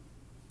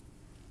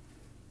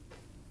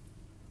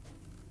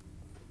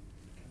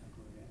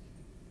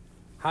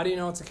 How do you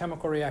know it's a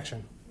chemical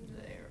reaction?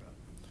 The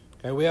arrow.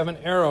 Okay, we have an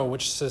arrow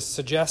which is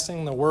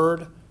suggesting the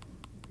word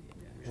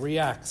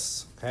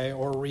reacts, okay,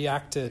 or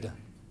reacted.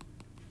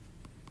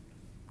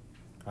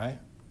 Okay?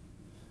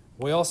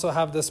 We also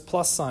have this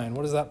plus sign.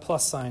 What does that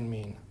plus sign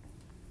mean?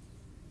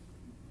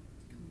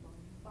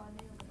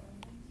 Bonding or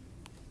bonding?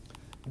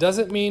 Does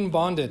it mean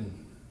bonded?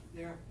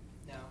 There,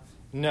 no.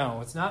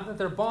 No, it's not that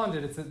they're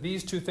bonded, it's that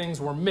these two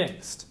things were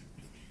mixed.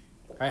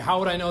 Okay, how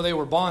would I know they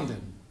were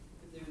bonded?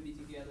 They would be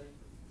together.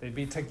 They'd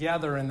be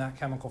together in that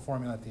chemical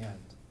formula at the end.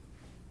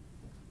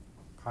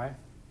 Okay?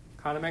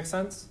 Kind of makes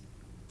sense?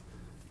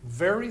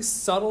 Very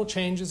subtle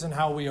changes in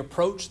how we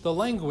approach the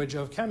language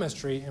of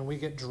chemistry, and we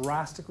get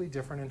drastically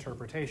different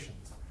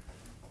interpretations.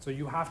 So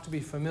you have to be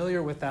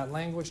familiar with that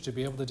language to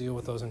be able to deal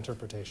with those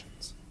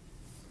interpretations.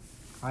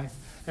 Okay?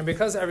 And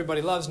because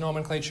everybody loves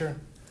nomenclature,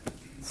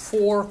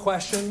 4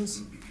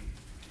 questions.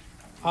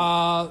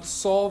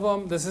 Solve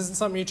them. This isn't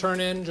something you turn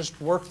in. Just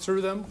work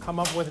through them. Come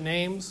up with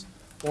names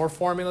or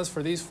formulas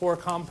for these 4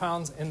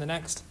 compounds in the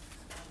next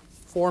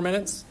 4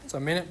 minutes. It's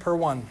a minute per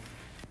one.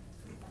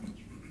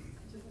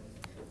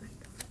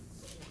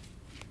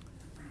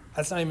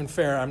 That's not even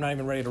fair. I'm not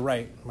even ready to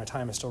write. My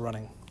time is still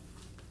running.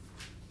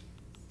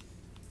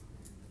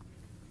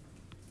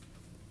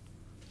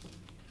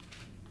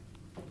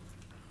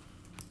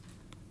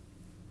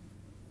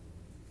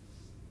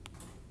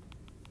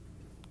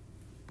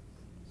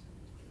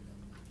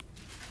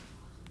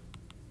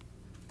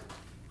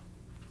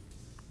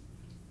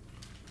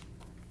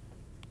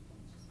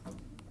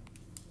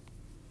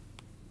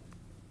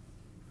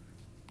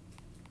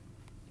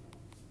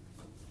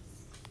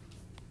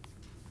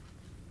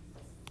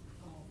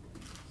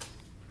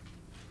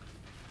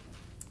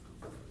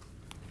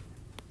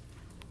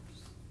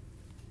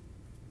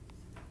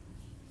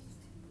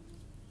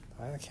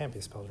 That can't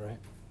be spelled right.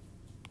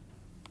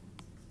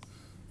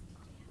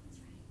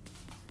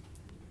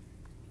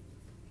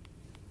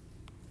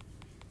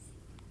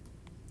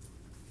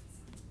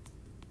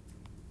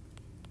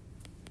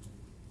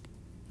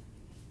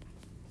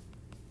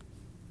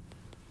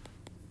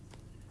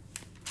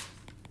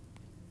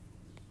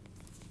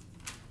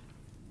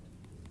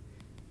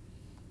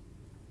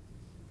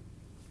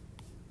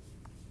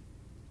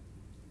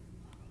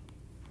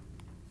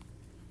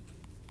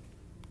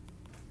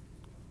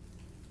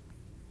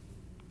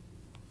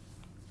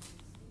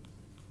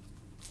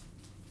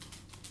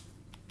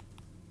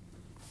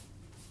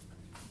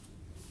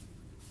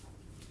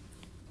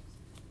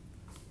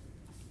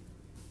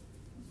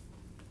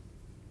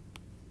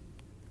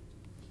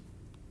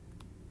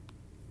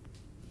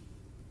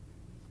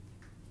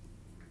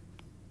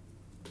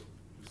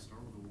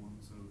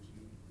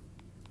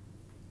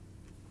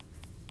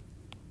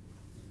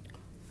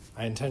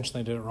 I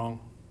intentionally did it wrong.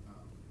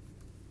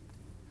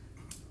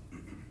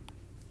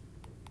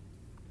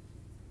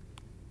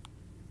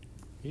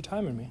 You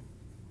timing me?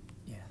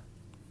 Yeah.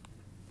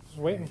 I was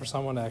waiting for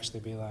someone to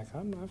actually be like,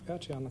 I've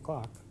got you on the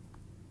clock.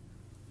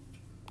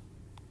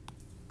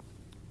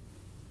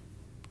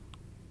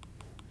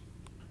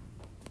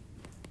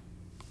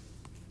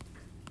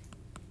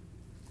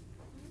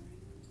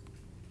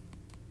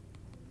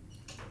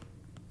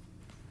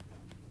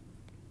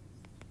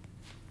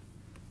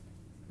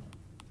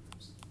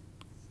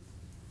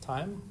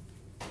 Time?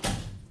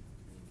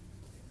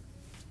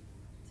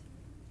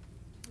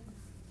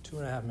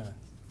 2.5 minutes.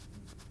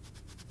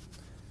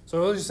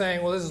 So those are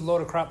saying, well, this is a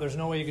load of crap. There's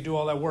no way you could do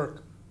all that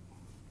work.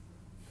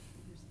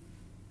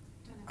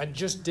 I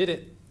just did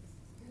it.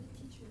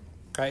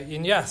 Okay,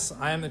 and yes,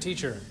 I am the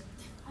teacher.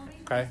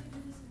 Okay.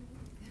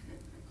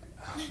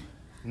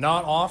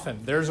 Not often.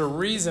 There's a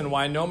reason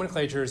why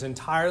nomenclature is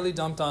entirely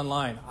dumped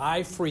online.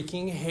 I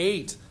freaking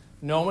hate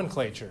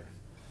nomenclature.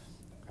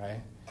 Okay.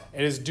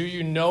 It is, do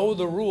you know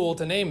the rule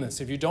to name this?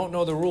 If you don't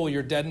know the rule,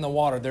 you're dead in the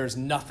water. There's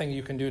nothing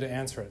you can do to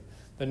answer it.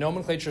 The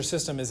nomenclature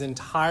system is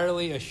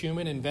entirely a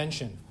human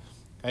invention.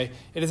 Okay?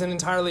 It is an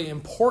entirely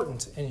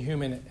important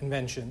human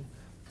invention,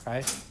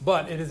 okay?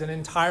 But it is an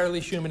entirely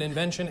human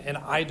invention, and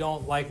I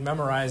don't like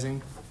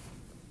memorizing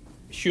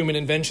human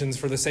inventions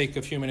for the sake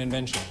of human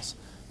inventions.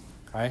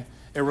 Okay?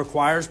 It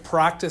requires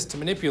practice to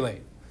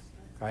manipulate.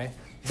 Okay?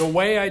 The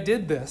way I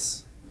did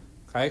this,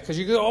 okay, because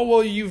you go, oh,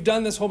 well, you've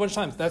done this a whole bunch of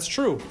times. That's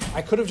true.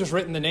 I could have just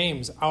written the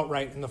names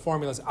outright and the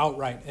formulas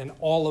outright, and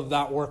all of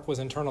that work was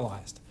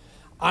internalized.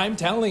 I'm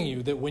telling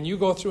you that when you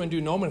go through and do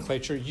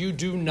nomenclature, you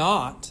do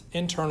not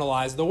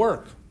internalize the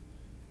work.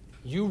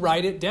 You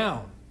write it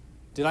down.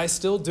 Did I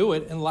still do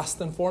it in less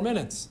than 4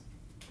 minutes?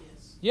 Yes.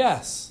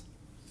 Yes.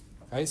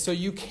 Okay, so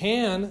you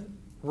can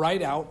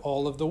write out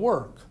all of the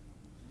work.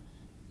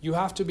 You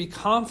have to be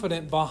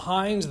confident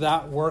behind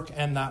that work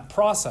and that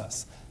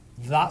process.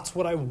 That's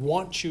what I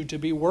want you to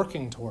be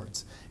working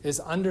towards, is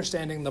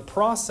understanding the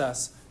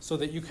process so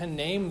that you can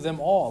name them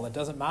all. It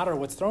doesn't matter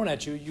what's thrown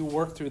at you, you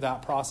work through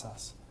that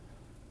process.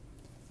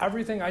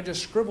 Everything I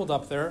just scribbled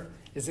up there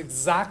is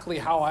exactly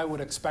how I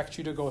would expect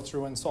you to go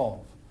through and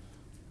solve.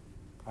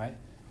 Okay?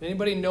 Did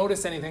anybody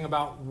notice anything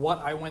about what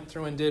I went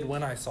through and did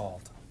when I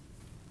solved?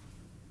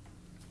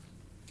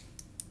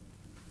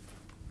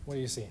 What do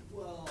you see?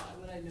 Well,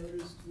 what I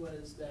noticed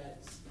was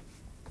that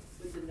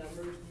with the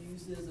numbers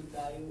used as a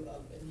value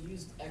of, and you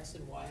used x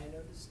and y, I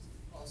noticed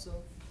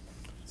also,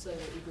 so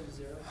it equals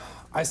 0.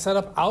 I set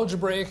up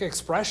algebraic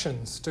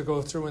expressions to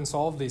go through and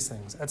solve these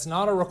things. It's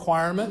not a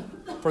requirement.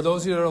 For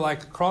those of you that are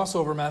like,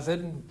 crossover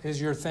method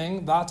is your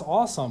thing, that's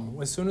awesome.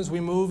 As soon as we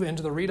move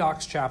into the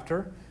redox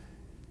chapter,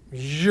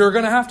 you're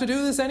going to have to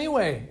do this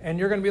anyway. And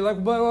you're going to be like,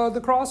 well,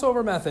 the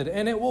crossover method,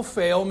 and it will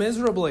fail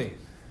miserably.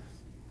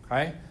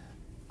 Okay?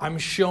 I'm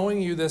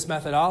showing you this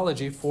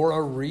methodology for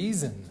a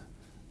reason.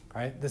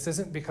 Right? This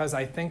isn't because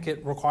I think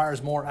it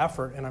requires more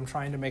effort and I'm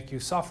trying to make you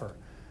suffer.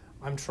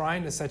 I'm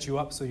trying to set you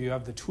up so you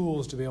have the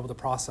tools to be able to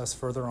process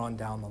further on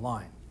down the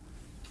line.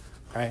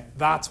 Okay?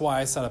 That's why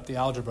I set up the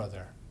algebra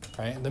there.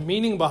 Okay? And the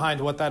meaning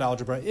behind what that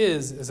algebra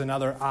is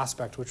another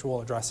aspect which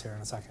we'll address here in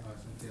a second.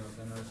 Something else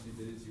I noticed you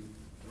did is you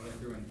went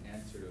through and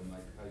answered them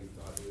like how you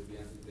thought it would be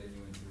answered, then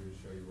you went through to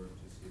show your work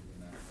to see if you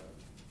matched up.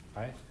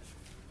 Right?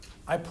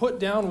 I put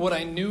down what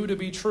I knew to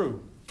be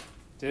true.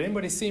 Did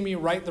anybody see me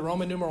write the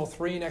Roman numeral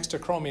 3 next to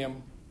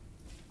chromium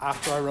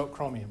after I wrote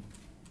chromium?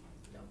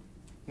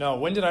 No.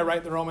 When did I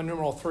write the Roman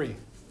numeral 3?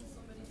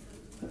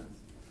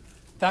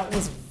 That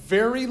was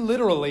very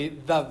literally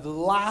the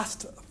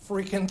last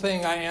freaking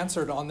thing I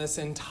answered on this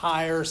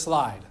entire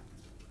slide.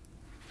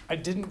 I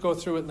didn't go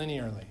through it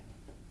linearly.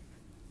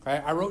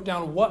 Okay? I wrote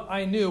down what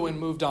I knew and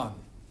moved on.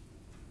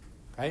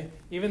 Okay?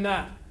 Even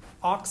that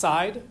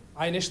oxide,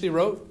 I initially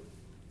wrote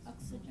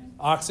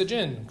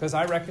oxygen, because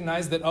I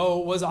recognized that O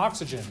was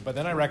oxygen, but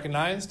then I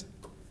recognized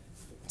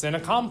it's in a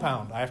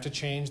compound. I have to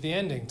change the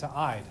ending to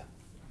 "ide."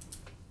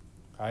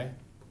 Okay?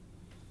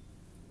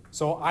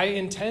 So I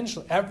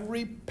intentionally,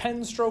 every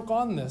pen stroke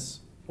on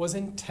this was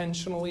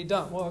intentionally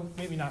done. Well,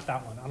 maybe not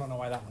that one. I don't know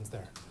why that one's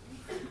there.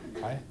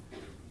 Okay?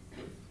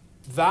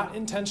 That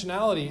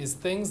intentionality is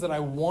things that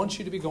I want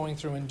you to be going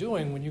through and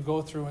doing when you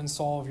go through and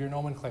solve your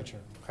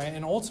nomenclature. Okay?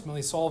 And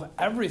ultimately solve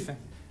everything.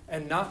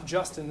 And not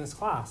just in this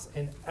class,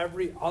 in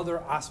every other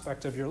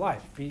aspect of your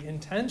life. Be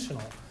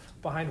intentional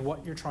behind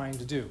what you're trying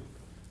to do.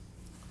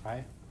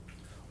 Right?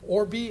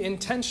 Or be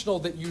intentional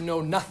that you know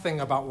nothing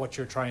about what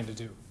you're trying to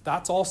do.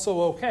 That's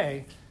also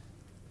okay.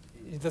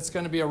 That's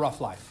going to be a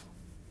rough life.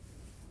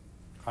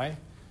 Okay?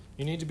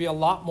 You need to be a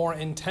lot more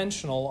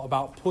intentional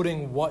about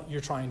putting what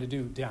you're trying to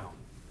do down.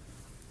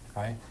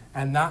 Okay?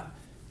 And that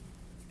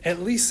at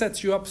least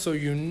sets you up so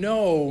you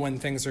know when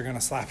things are going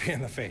to slap you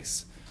in the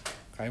face.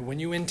 Okay? When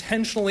you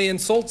intentionally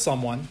insult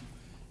someone,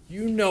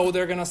 you know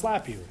they're going to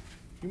slap you.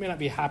 You may not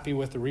be happy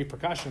with the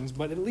repercussions,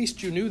 but at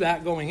least you knew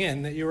that going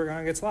in that you were going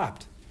to get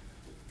slapped.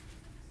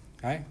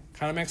 Okay?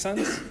 Kind of makes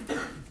sense?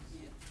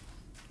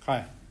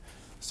 Okay.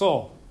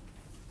 So,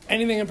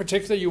 anything in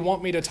particular you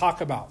want me to talk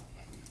about?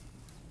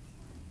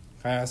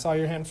 Okay, I saw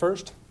your hand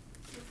first.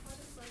 Before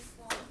the first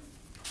one,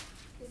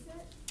 is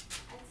that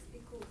x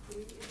equals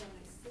 3 is that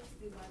like 6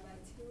 divided by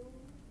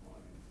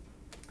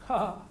 2?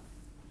 Or?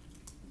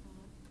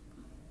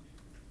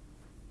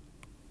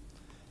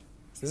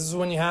 This is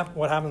when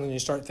what happens when you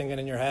start thinking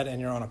in your head and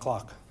you're on a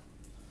clock.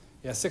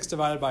 Yeah, 6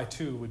 divided by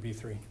 2 would be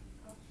 3.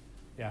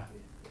 Yeah.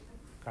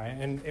 Okay,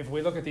 and if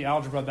we look at the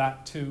algebra,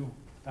 that 2,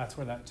 that's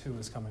where that 2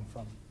 is coming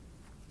from.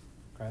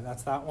 Okay,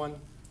 that's that one.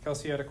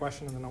 Kelsey, you had a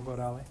question, and then I'll go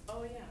to Ali.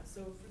 Oh yeah,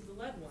 so for the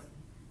lead one,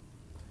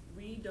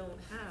 we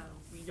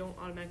don't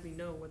automatically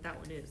know what that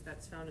one is.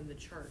 That's found in the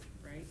chart,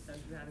 right? That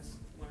you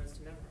want us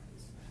to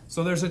memorize.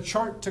 So there's a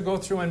chart to go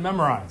through and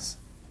memorize.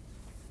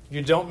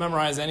 You don't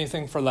memorize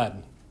anything for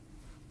lead.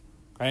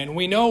 Okay, and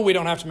we know we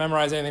don't have to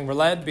memorize anything for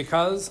lead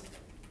because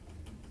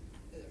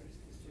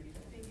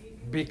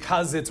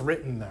it's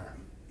written there.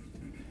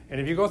 And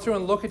if you go through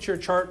and look at your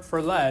chart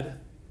for lead,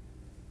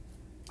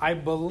 I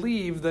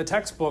believe the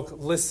textbook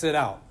lists it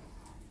out.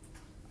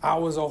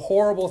 That was a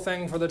horrible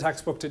thing for the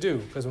textbook to do,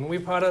 because when we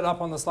put it up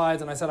on the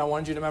slides and I said I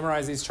wanted you to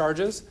memorize these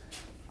charges,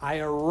 I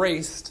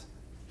erased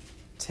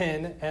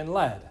tin and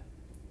lead.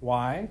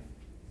 Why?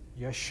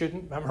 You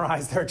shouldn't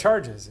memorize their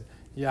charges.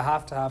 You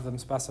have to have them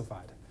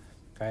specified.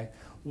 Okay?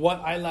 What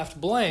I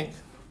left blank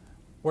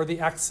were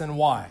the X and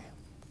Y.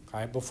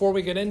 Okay? Before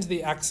we get into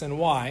the X and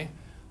Y,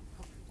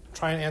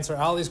 try and answer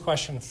Ali's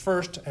question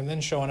first and then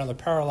show another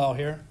parallel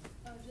here.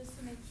 Just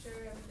to make sure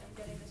I'm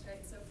getting this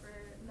right. So for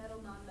metal,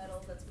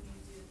 non-metals, that's when you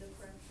do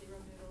differentially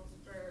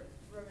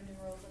Roman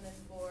numerals, and then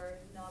for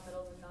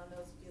non-metals and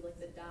non-metals, you do like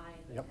the dye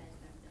and the pen.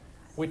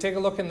 We take a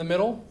look in the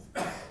middle.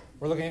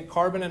 We're looking at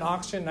carbon and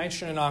oxygen,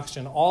 nitrogen and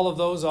oxygen. All of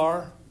those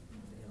are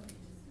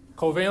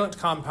covalent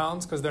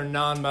compounds because they're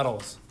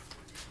non-metals.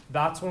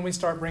 That's when we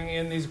start bringing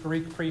in these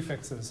Greek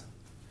prefixes.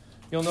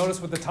 You'll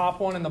notice with the top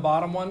one and the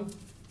bottom one,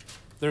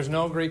 there's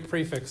no Greek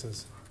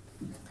prefixes.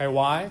 Okay,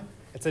 why?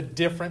 It's a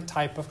different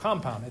type of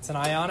compound. It's an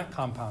ionic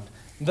compound.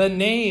 The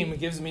name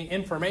gives me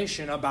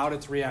information about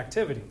its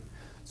reactivity.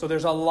 So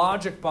there's a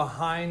logic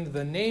behind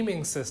the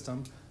naming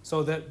system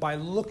so that by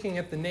looking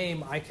at the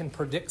name, I can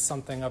predict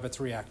something of its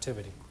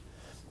reactivity.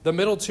 The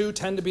middle two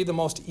tend to be the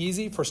most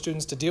easy for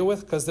students to deal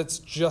with because it's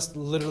just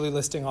literally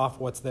listing off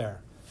what's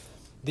there.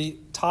 The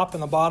top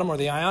and the bottom, or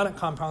the ionic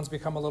compounds,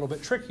 become a little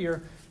bit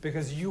trickier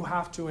because you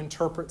have to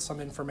interpret some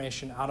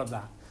information out of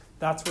that.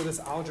 That's where this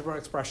algebra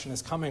expression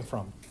is coming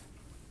from.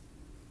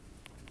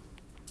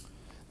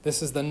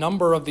 This is the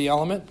number of the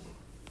element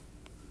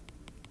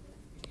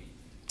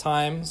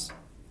times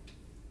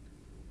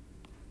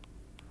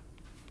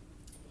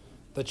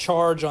the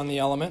charge on the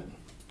element.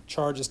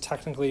 Charge is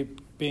technically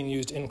being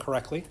used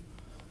incorrectly,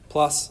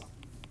 plus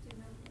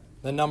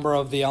the number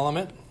of the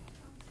element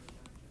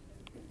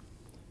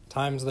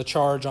times the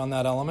charge on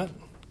that element.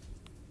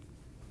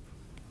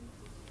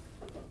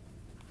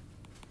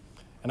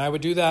 And I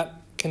would do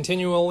that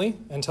continually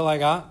until I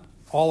got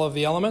all of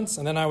the elements,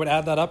 and then I would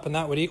add that up, and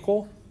that would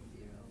equal,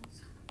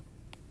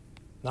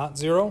 not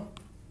zero,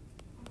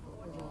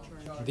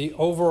 the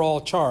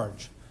overall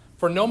charge.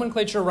 For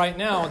nomenclature right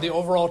now, the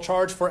overall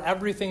charge for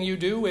everything you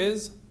do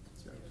is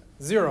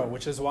 0,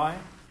 which is why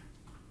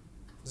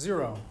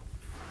 0,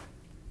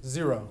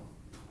 0.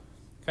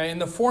 Okay, in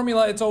the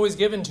formula, it's always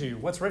given to you.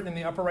 What's written in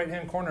the upper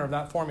right-hand corner of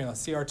that formula,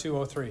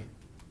 CR203? 0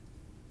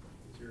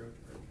 charge.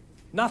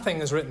 Nothing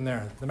is written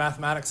there. The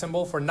mathematics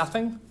symbol for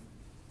nothing,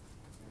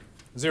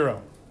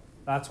 0.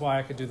 That's why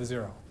I could do the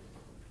 0.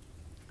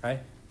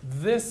 Okay?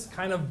 This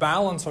kind of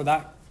balance, or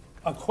that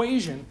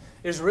equation,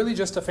 is really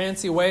just a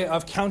fancy way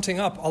of counting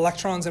up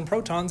electrons and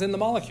protons in the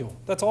molecule.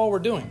 That's all we're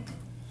doing.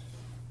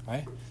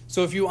 Okay?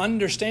 So if you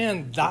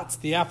understand that's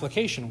the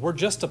application, we're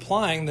just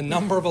applying the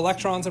number of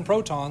electrons and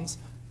protons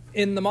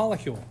in the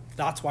molecule.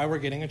 That's why we're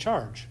getting a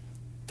charge.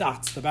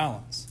 That's the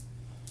balance.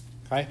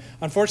 Okay?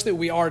 Unfortunately,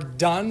 we are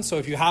done, so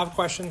if you have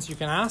questions, you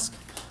can ask.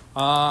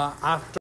 After